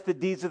to death the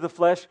deeds of the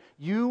flesh,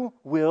 you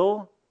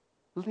will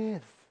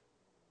live.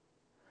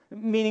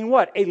 Meaning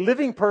what? A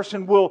living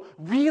person will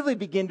really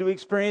begin to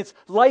experience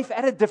life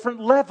at a different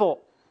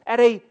level, at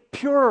a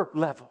pure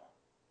level.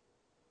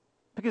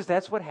 Because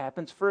that's what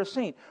happens for a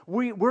saint.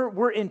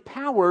 We're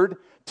empowered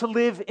to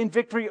live in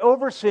victory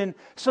over sin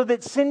so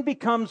that sin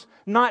becomes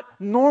not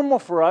normal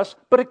for us,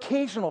 but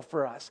occasional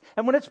for us.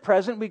 And when it's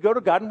present, we go to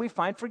God and we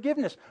find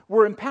forgiveness.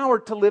 We're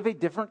empowered to live a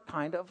different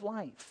kind of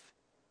life.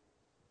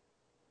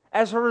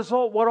 As a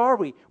result, what are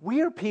we?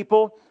 We are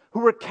people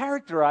who are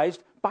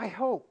characterized by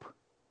hope.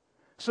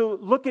 So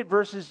look at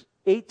verses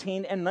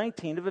 18 and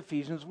 19 of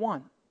Ephesians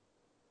 1.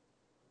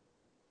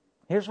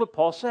 Here's what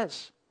Paul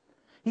says.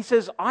 He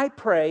says, I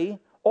pray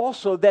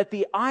also that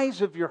the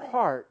eyes of your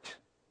heart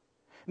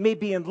may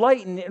be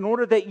enlightened in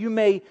order that you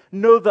may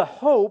know the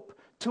hope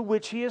to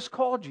which he has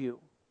called you,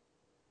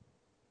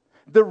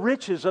 the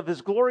riches of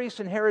his glorious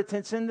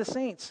inheritance in the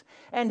saints,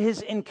 and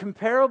his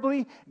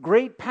incomparably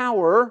great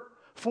power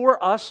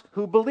for us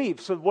who believe.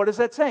 So what is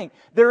that saying?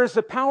 There is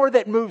a power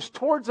that moves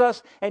towards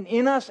us and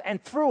in us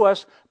and through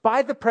us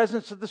by the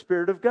presence of the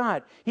Spirit of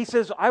God. He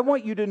says, I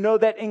want you to know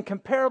that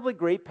incomparably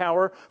great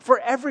power for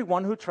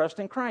everyone who trusts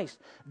in Christ.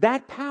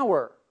 That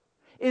power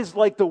is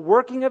like the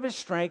working of his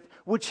strength,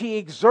 which he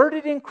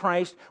exerted in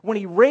Christ when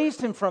he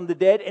raised him from the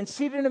dead and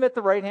seated him at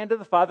the right hand of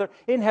the Father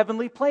in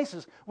heavenly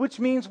places. Which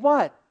means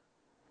what?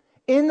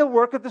 In the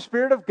work of the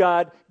Spirit of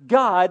God,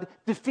 God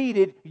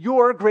defeated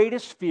your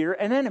greatest fear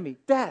and enemy,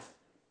 death.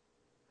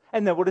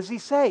 And then what does he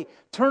say?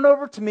 Turn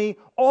over to me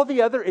all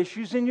the other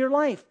issues in your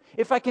life.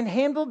 If I can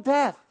handle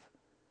death,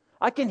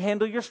 I can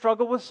handle your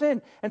struggle with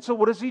sin. And so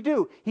what does he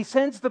do? He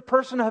sends the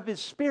person of his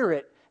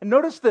Spirit. And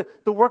notice the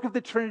work of the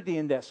Trinity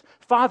in this.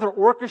 Father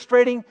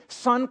orchestrating,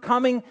 Son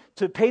coming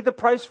to pay the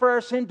price for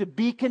our sin, to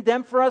be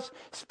condemned for us,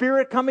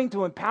 Spirit coming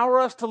to empower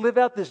us to live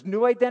out this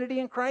new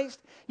identity in Christ.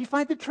 You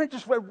find the Trinity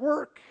at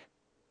work.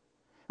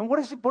 And what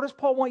does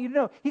Paul want you to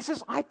know? He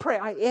says, I pray,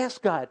 I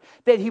ask God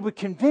that he would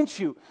convince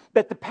you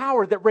that the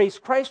power that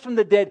raised Christ from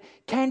the dead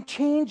can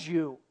change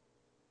you.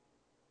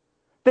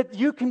 That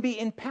you can be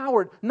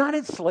empowered, not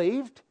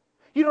enslaved.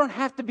 You don't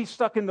have to be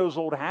stuck in those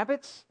old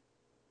habits.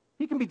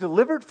 You can be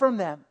delivered from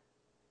them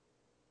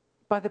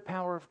by the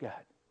power of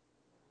God.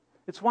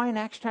 It's why in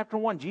Acts chapter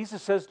 1,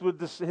 Jesus says to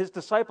his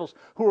disciples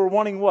who are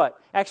wanting what?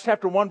 Acts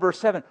chapter 1, verse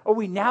 7. Are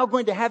we now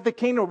going to have the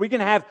kingdom? Are we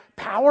going to have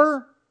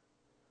power?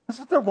 That's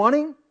what they're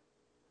wanting.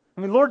 I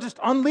mean, Lord, just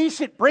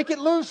unleash it, break it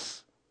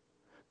loose.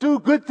 Do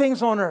good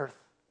things on earth.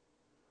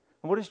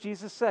 And what does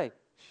Jesus say?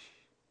 Shh.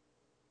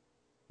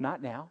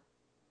 Not now.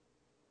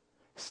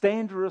 Stay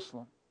in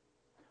Jerusalem.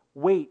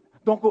 Wait.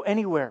 Don't go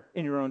anywhere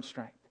in your own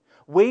strength.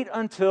 Wait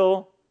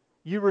until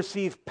you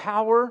receive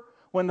power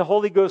when the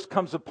Holy Ghost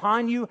comes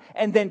upon you,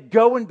 and then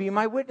go and be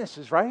my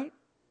witnesses, right?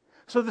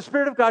 So the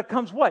Spirit of God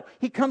comes what?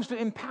 He comes to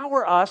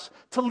empower us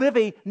to live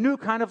a new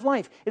kind of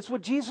life. It's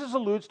what Jesus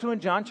alludes to in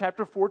John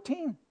chapter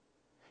 14.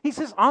 He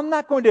says, I'm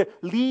not going to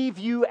leave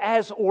you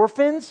as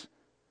orphans.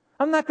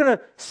 I'm not going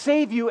to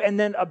save you and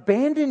then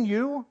abandon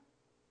you.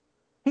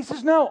 He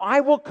says, no,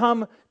 I will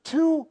come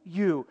to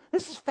you.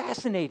 This is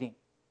fascinating.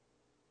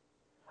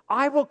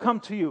 I will come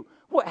to you.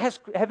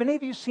 Have any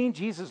of you seen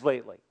Jesus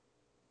lately?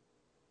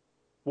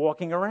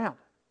 Walking around?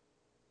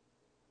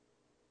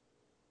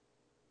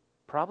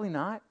 Probably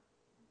not.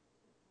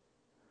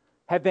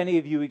 Have any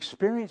of you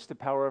experienced the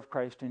power of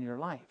Christ in your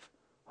life?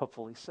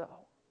 Hopefully so.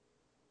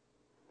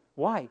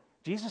 Why?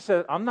 Jesus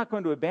said, I'm not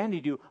going to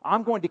abandon you.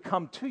 I'm going to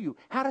come to you.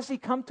 How does he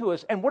come to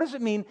us? And what does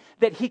it mean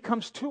that he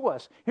comes to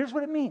us? Here's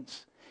what it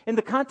means. In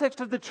the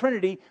context of the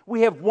Trinity,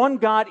 we have one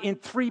God in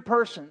three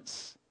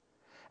persons.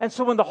 And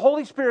so when the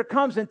Holy Spirit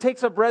comes and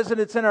takes up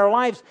residence in our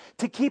lives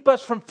to keep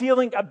us from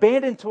feeling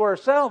abandoned to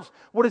ourselves,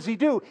 what does he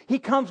do? He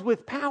comes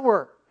with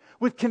power,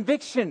 with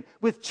conviction,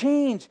 with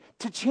change,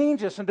 to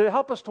change us and to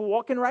help us to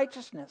walk in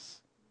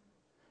righteousness.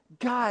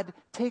 God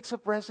takes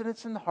up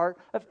residence in the heart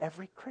of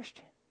every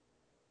Christian.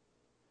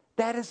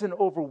 That is an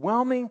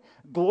overwhelming,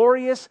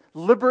 glorious,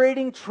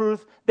 liberating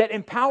truth that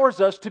empowers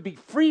us to be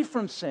free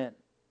from sin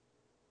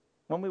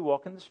when we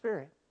walk in the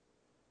Spirit.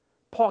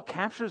 Paul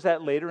captures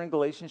that later in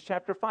Galatians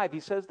chapter 5. He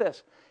says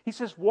this. He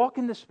says, walk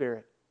in the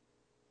Spirit,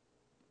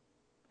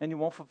 and you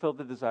won't fulfill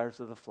the desires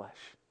of the flesh.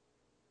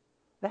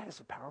 That is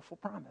a powerful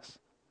promise.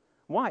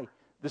 Why?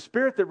 The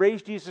Spirit that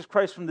raised Jesus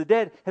Christ from the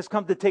dead has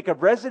come to take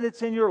up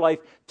residence in your life,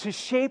 to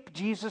shape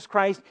Jesus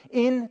Christ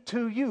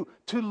into you,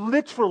 to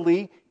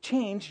literally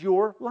change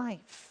your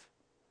life.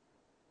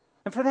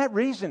 And for that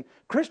reason,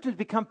 Christians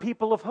become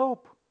people of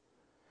hope.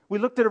 We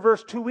looked at a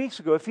verse 2 weeks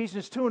ago,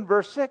 Ephesians 2 and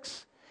verse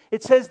 6.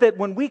 It says that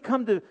when we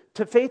come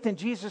to faith in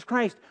Jesus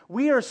Christ,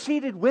 we are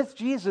seated with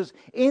Jesus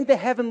in the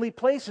heavenly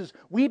places.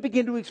 We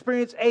begin to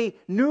experience a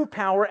new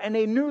power and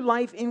a new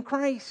life in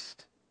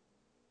Christ.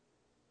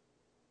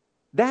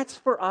 That's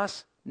for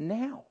us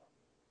now.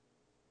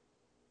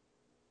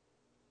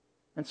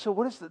 And so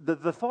what is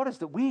the thought is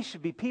that we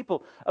should be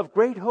people of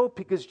great hope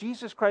because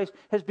Jesus Christ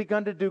has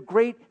begun to do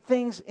great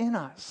things in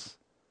us.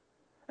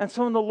 And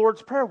so in the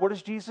Lord's Prayer, what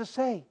does Jesus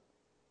say?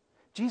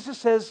 Jesus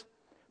says,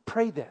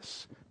 pray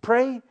this.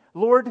 Pray,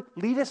 Lord,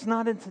 lead us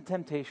not into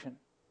temptation,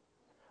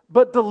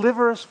 but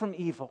deliver us from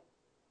evil.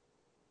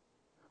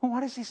 Well,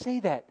 why does he say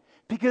that?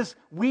 Because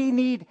we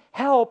need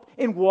help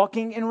in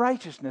walking in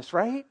righteousness,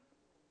 right?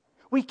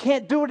 We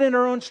can't do it in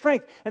our own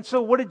strength. And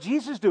so what did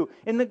Jesus do?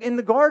 In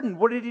the garden,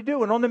 what did he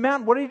do? And on the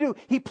mountain, what did he do?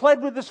 He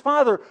pled with his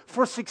Father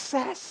for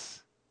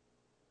success,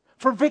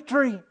 for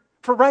victory,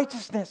 for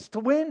righteousness, to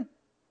win.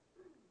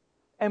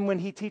 And when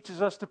he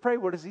teaches us to pray,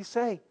 what does he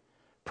say?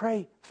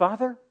 Pray,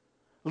 Father,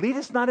 lead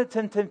us not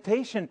into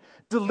temptation.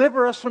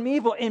 Deliver us from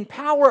evil.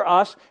 Empower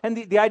us. And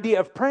the idea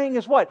of praying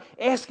is what?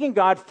 Asking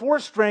God for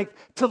strength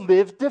to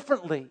live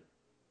differently.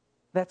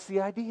 That's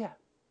the idea.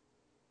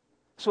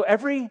 So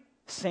every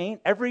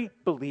saint, every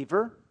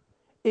believer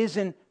is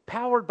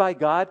empowered by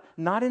God,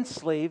 not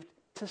enslaved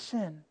to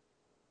sin.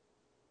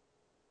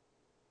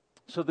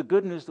 So the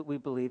good news that we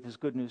believe is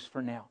good news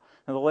for now.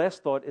 And the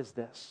last thought is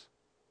this.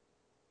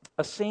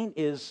 A saint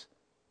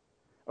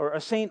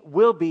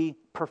will be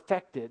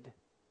perfected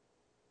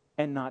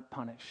and not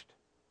punished.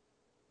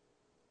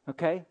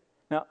 Okay?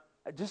 Now,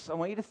 I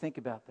want you to think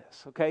about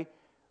this, okay?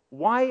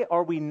 Why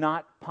are we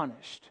not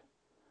punished?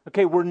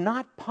 Okay, we're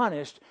not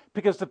punished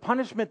because the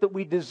punishment that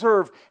we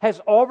deserve has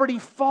already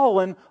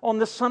fallen on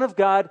the Son of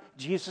God,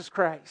 Jesus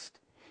Christ.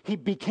 He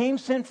became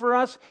sin for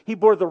us. He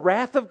bore the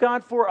wrath of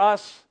God for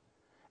us.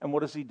 And what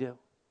does he do?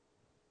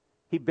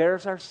 He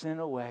bears our sin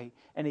away,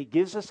 and he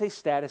gives us a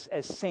status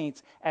as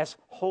saints, as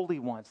holy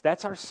ones.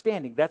 That's our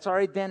standing. That's our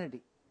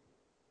identity.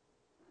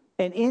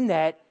 And in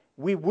that,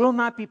 we will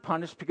not be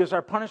punished because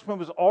our punishment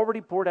was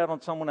already poured out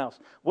on someone else.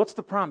 What's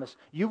the promise?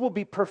 You will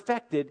be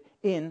perfected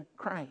in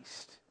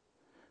Christ.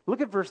 Look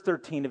at verse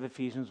 13 of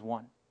Ephesians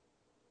 1.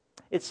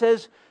 It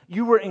says,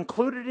 you were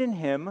included in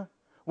him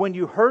when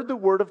you heard the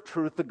word of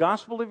truth, the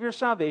gospel of your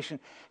salvation.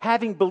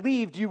 Having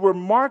believed, you were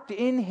marked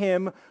in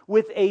him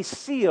with a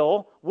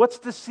seal. What's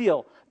the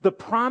seal? The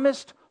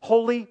promised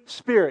Holy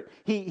Spirit.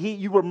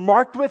 You were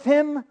marked with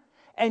him,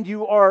 and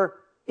you are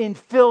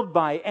infilled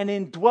by and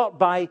indwelt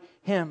by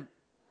him.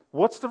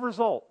 What's the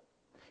result?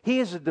 He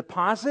is a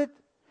deposit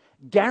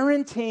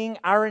guaranteeing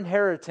our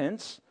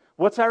inheritance.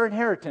 What's our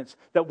inheritance?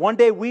 That one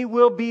day we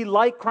will be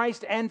like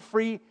Christ and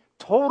free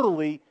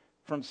totally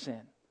from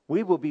sin.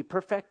 We will be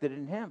perfected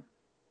in him.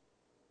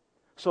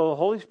 So the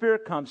Holy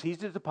Spirit comes. He's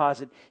the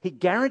deposit. He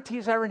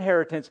guarantees our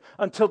inheritance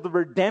until the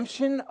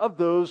redemption of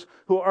those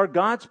who are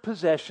God's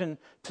possession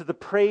to the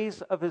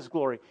praise of his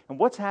glory. And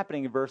what's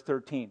happening in verse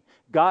 13?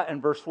 God, in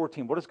verse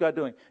 14, what is God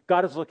doing?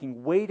 God is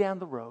looking way down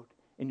the road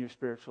in your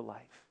spiritual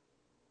life.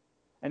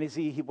 And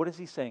what is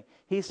he saying?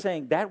 He's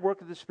saying that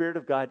work of the Spirit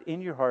of God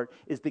in your heart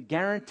is the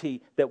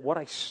guarantee that what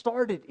I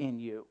started in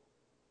you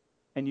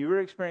and you were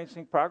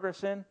experiencing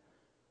progress in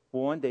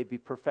will one day be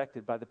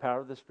perfected by the power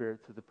of the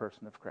Spirit through the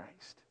person of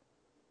Christ.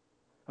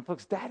 And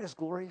folks, that is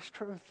glorious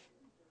truth.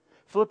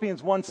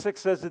 Philippians 1:6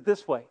 says it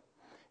this way.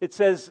 It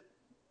says,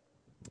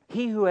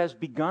 he who has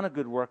begun a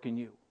good work in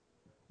you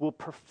will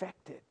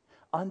perfect it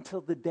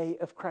until the day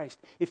of Christ.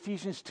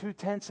 Ephesians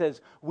 2:10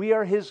 says, we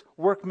are his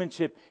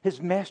workmanship,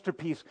 his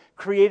masterpiece,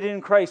 created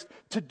in Christ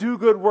to do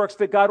good works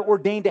that God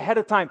ordained ahead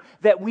of time,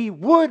 that we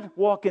would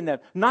walk in them.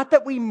 Not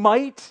that we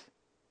might,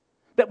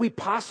 that we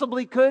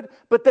possibly could,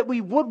 but that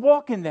we would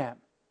walk in them.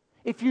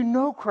 If you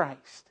know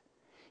Christ,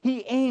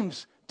 he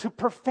aims to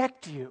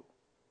perfect you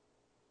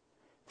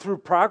through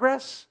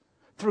progress,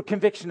 through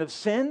conviction of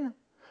sin,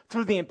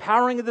 through the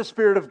empowering of the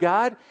Spirit of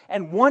God.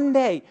 And one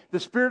day, the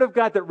Spirit of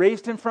God that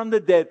raised him from the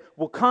dead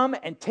will come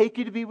and take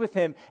you to be with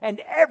him,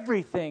 and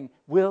everything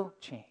will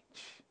change.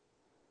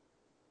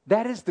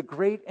 That is the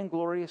great and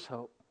glorious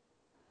hope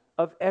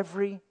of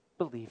every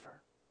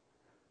believer.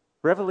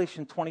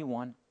 Revelation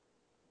 21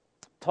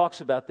 talks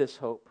about this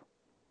hope.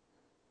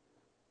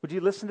 Would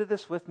you listen to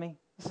this with me?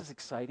 This is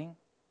exciting.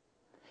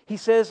 He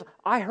says,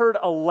 I heard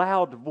a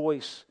loud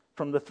voice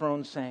from the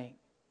throne saying,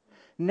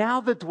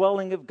 now the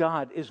dwelling of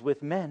God is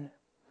with men.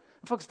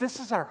 Folks, this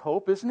is our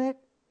hope, isn't it?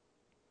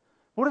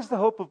 What is the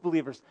hope of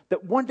believers?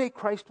 That one day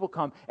Christ will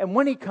come, and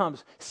when he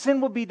comes,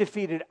 sin will be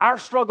defeated, our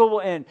struggle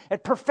will end,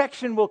 and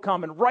perfection will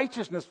come, and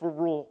righteousness will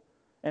rule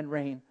and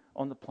reign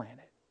on the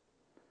planet.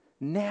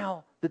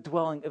 Now the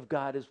dwelling of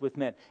God is with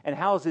men. And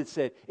how is it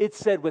said? It's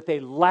said with a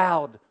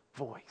loud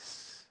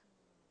voice.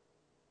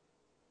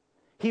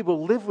 He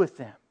will live with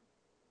them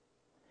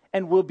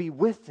and will be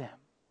with them.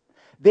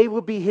 They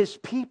will be his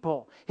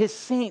people, his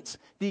saints.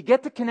 Do you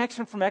get the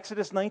connection from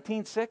Exodus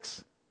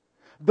 19:6?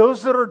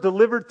 Those that are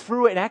delivered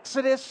through an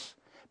Exodus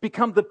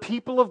become the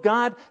people of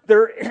God.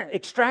 They're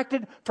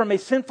extracted from a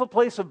sinful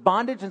place of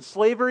bondage and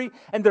slavery,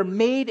 and they're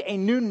made a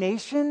new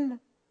nation.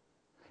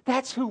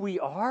 That's who we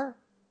are.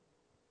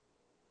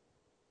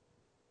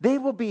 They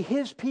will be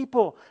his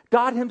people.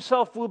 God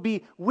himself will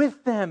be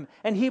with them,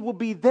 and he will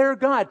be their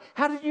God.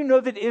 How did you know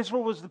that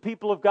Israel was the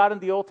people of God in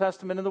the Old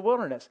Testament in the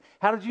wilderness?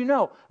 How did you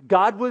know?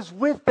 God was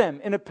with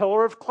them in a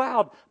pillar of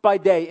cloud by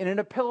day and in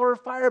a pillar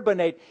of fire by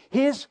night.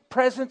 His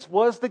presence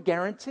was the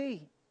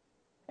guarantee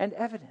and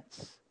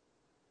evidence.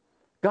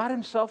 God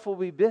himself will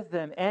be with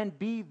them and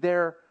be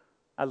their,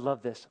 I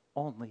love this,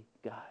 only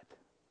God.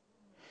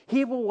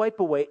 He will wipe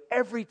away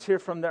every tear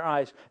from their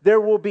eyes. There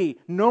will be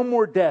no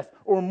more death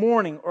or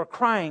mourning or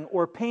crying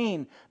or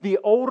pain. The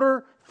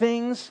older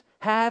things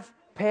have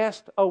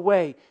passed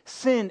away.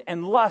 Sin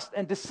and lust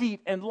and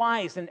deceit and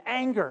lies and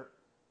anger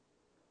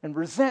and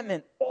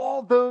resentment,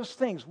 all those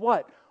things,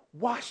 what?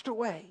 Washed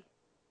away.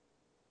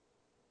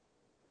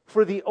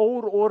 For the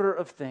old order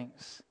of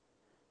things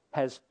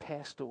has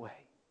passed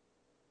away.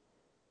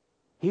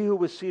 He who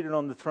was seated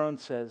on the throne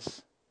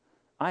says,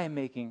 I am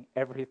making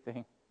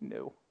everything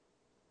new.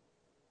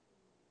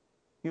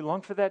 You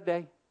long for that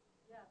day?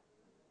 Yeah.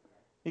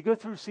 You go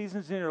through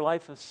seasons in your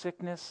life of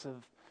sickness,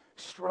 of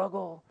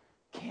struggle,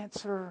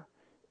 cancer,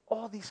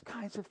 all these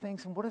kinds of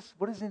things. And what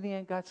is in the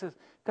end God says?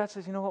 God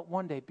says, you know what?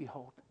 One day,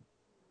 behold,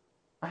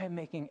 I am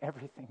making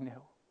everything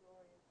new.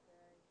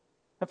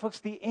 And folks,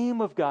 the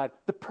aim of God,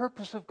 the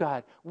purpose of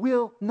God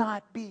will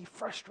not be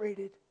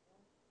frustrated.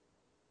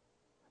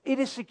 It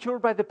is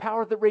secured by the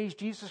power that raised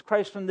Jesus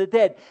Christ from the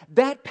dead.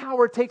 That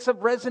power takes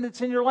up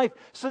residence in your life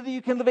so that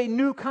you can live a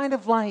new kind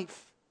of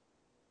life.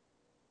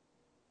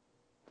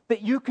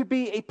 That you could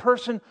be a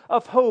person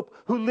of hope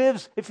who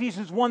lives,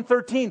 Ephesians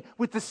 1:13,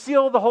 with the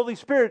seal of the Holy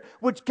Spirit,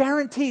 which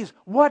guarantees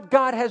what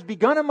God has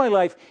begun in my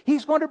life,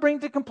 he's going to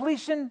bring to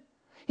completion.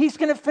 He's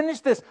going to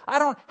finish this. I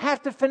don't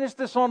have to finish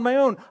this on my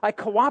own. I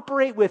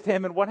cooperate with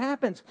him, and what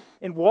happens?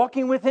 In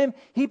walking with him,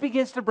 he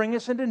begins to bring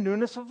us into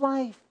newness of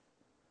life.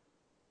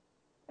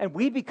 And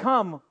we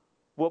become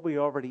what we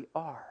already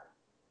are,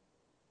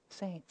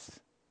 saints.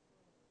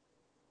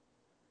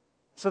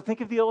 So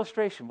think of the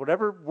illustration,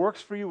 whatever works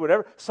for you,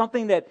 whatever,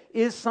 something that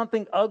is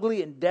something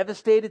ugly and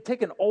devastated.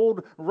 Take an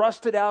old,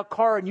 rusted out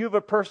car, and you have a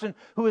person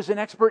who is an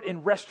expert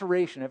in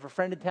restoration. I have a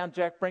friend in town,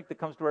 Jack Brink, that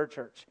comes to our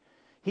church.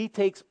 He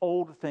takes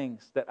old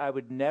things that I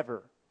would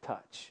never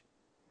touch,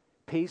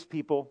 pays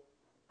people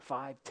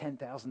 $5,000,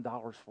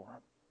 $10,000 for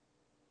them,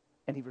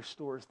 and he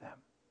restores them.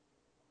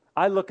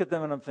 I look at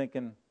them and I'm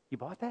thinking, you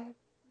bought that?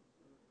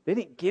 They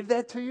didn't give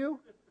that to you?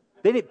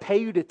 They didn't pay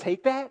you to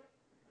take that?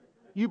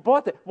 You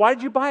bought that. Why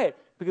did you buy it?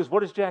 Because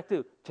what does Jack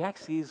do? Jack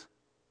sees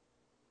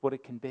what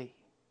it can be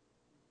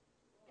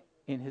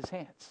in his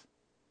hands.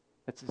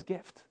 That's his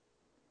gift.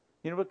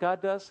 You know what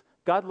God does?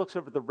 God looks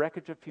over the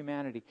wreckage of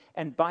humanity,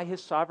 and by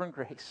his sovereign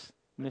grace,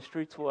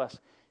 mystery to us,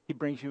 he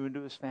brings you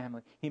into his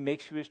family. He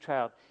makes you his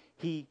child.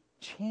 He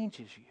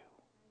changes you.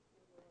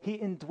 He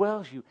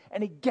indwells you,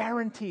 and he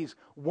guarantees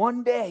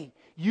one day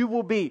you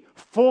will be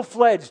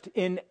full-fledged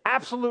in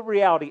absolute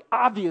reality,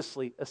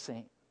 obviously a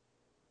saint.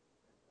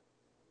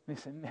 And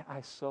he said, man,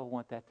 I so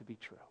want that to be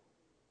true.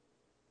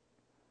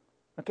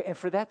 Okay, and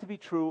for that to be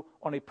true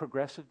on a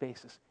progressive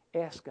basis,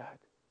 ask God,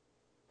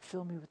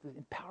 fill me with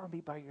empower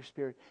me by your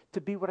Spirit to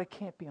be what I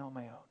can't be on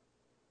my own.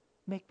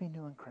 Make me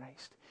new in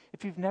Christ.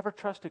 If you've never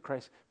trusted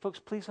Christ, folks,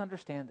 please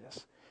understand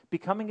this.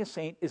 Becoming a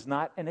saint is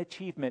not an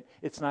achievement.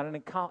 It's not an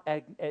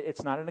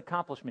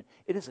accomplishment.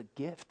 It is a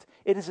gift.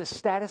 It is a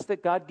status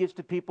that God gives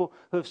to people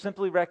who have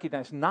simply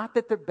recognized, not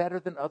that they're better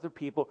than other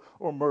people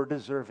or more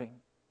deserving,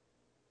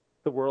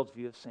 the world's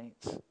view of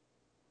saints.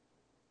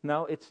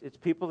 No, it's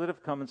people that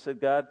have come and said,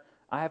 God,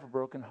 I have a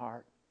broken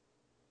heart.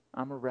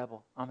 I'm a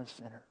rebel. I'm a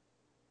sinner.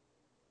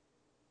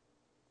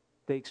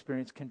 They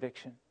experience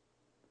conviction,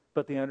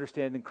 but they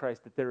understand in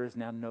Christ that there is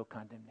now no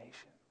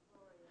condemnation.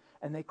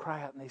 And they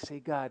cry out and they say,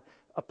 God,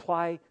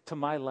 apply to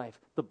my life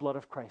the blood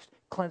of Christ.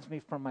 Cleanse me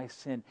from my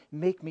sin.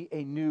 Make me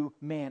a new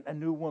man, a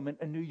new woman,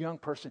 a new young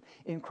person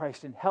in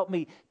Christ. And help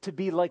me to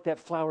be like that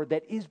flower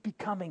that is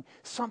becoming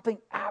something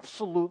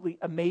absolutely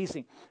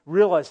amazing.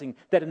 Realizing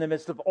that in the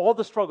midst of all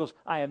the struggles,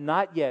 I am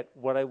not yet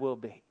what I will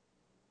be.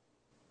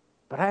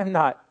 But I am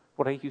not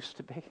what I used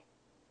to be.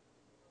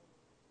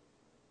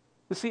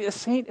 You see, a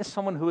saint is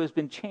someone who has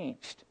been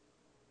changed.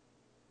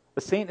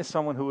 A saint is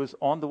someone who is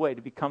on the way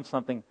to become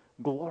something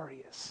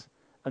glorious,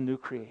 a new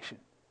creation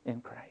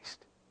in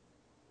Christ.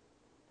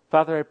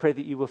 Father, I pray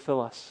that you will fill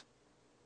us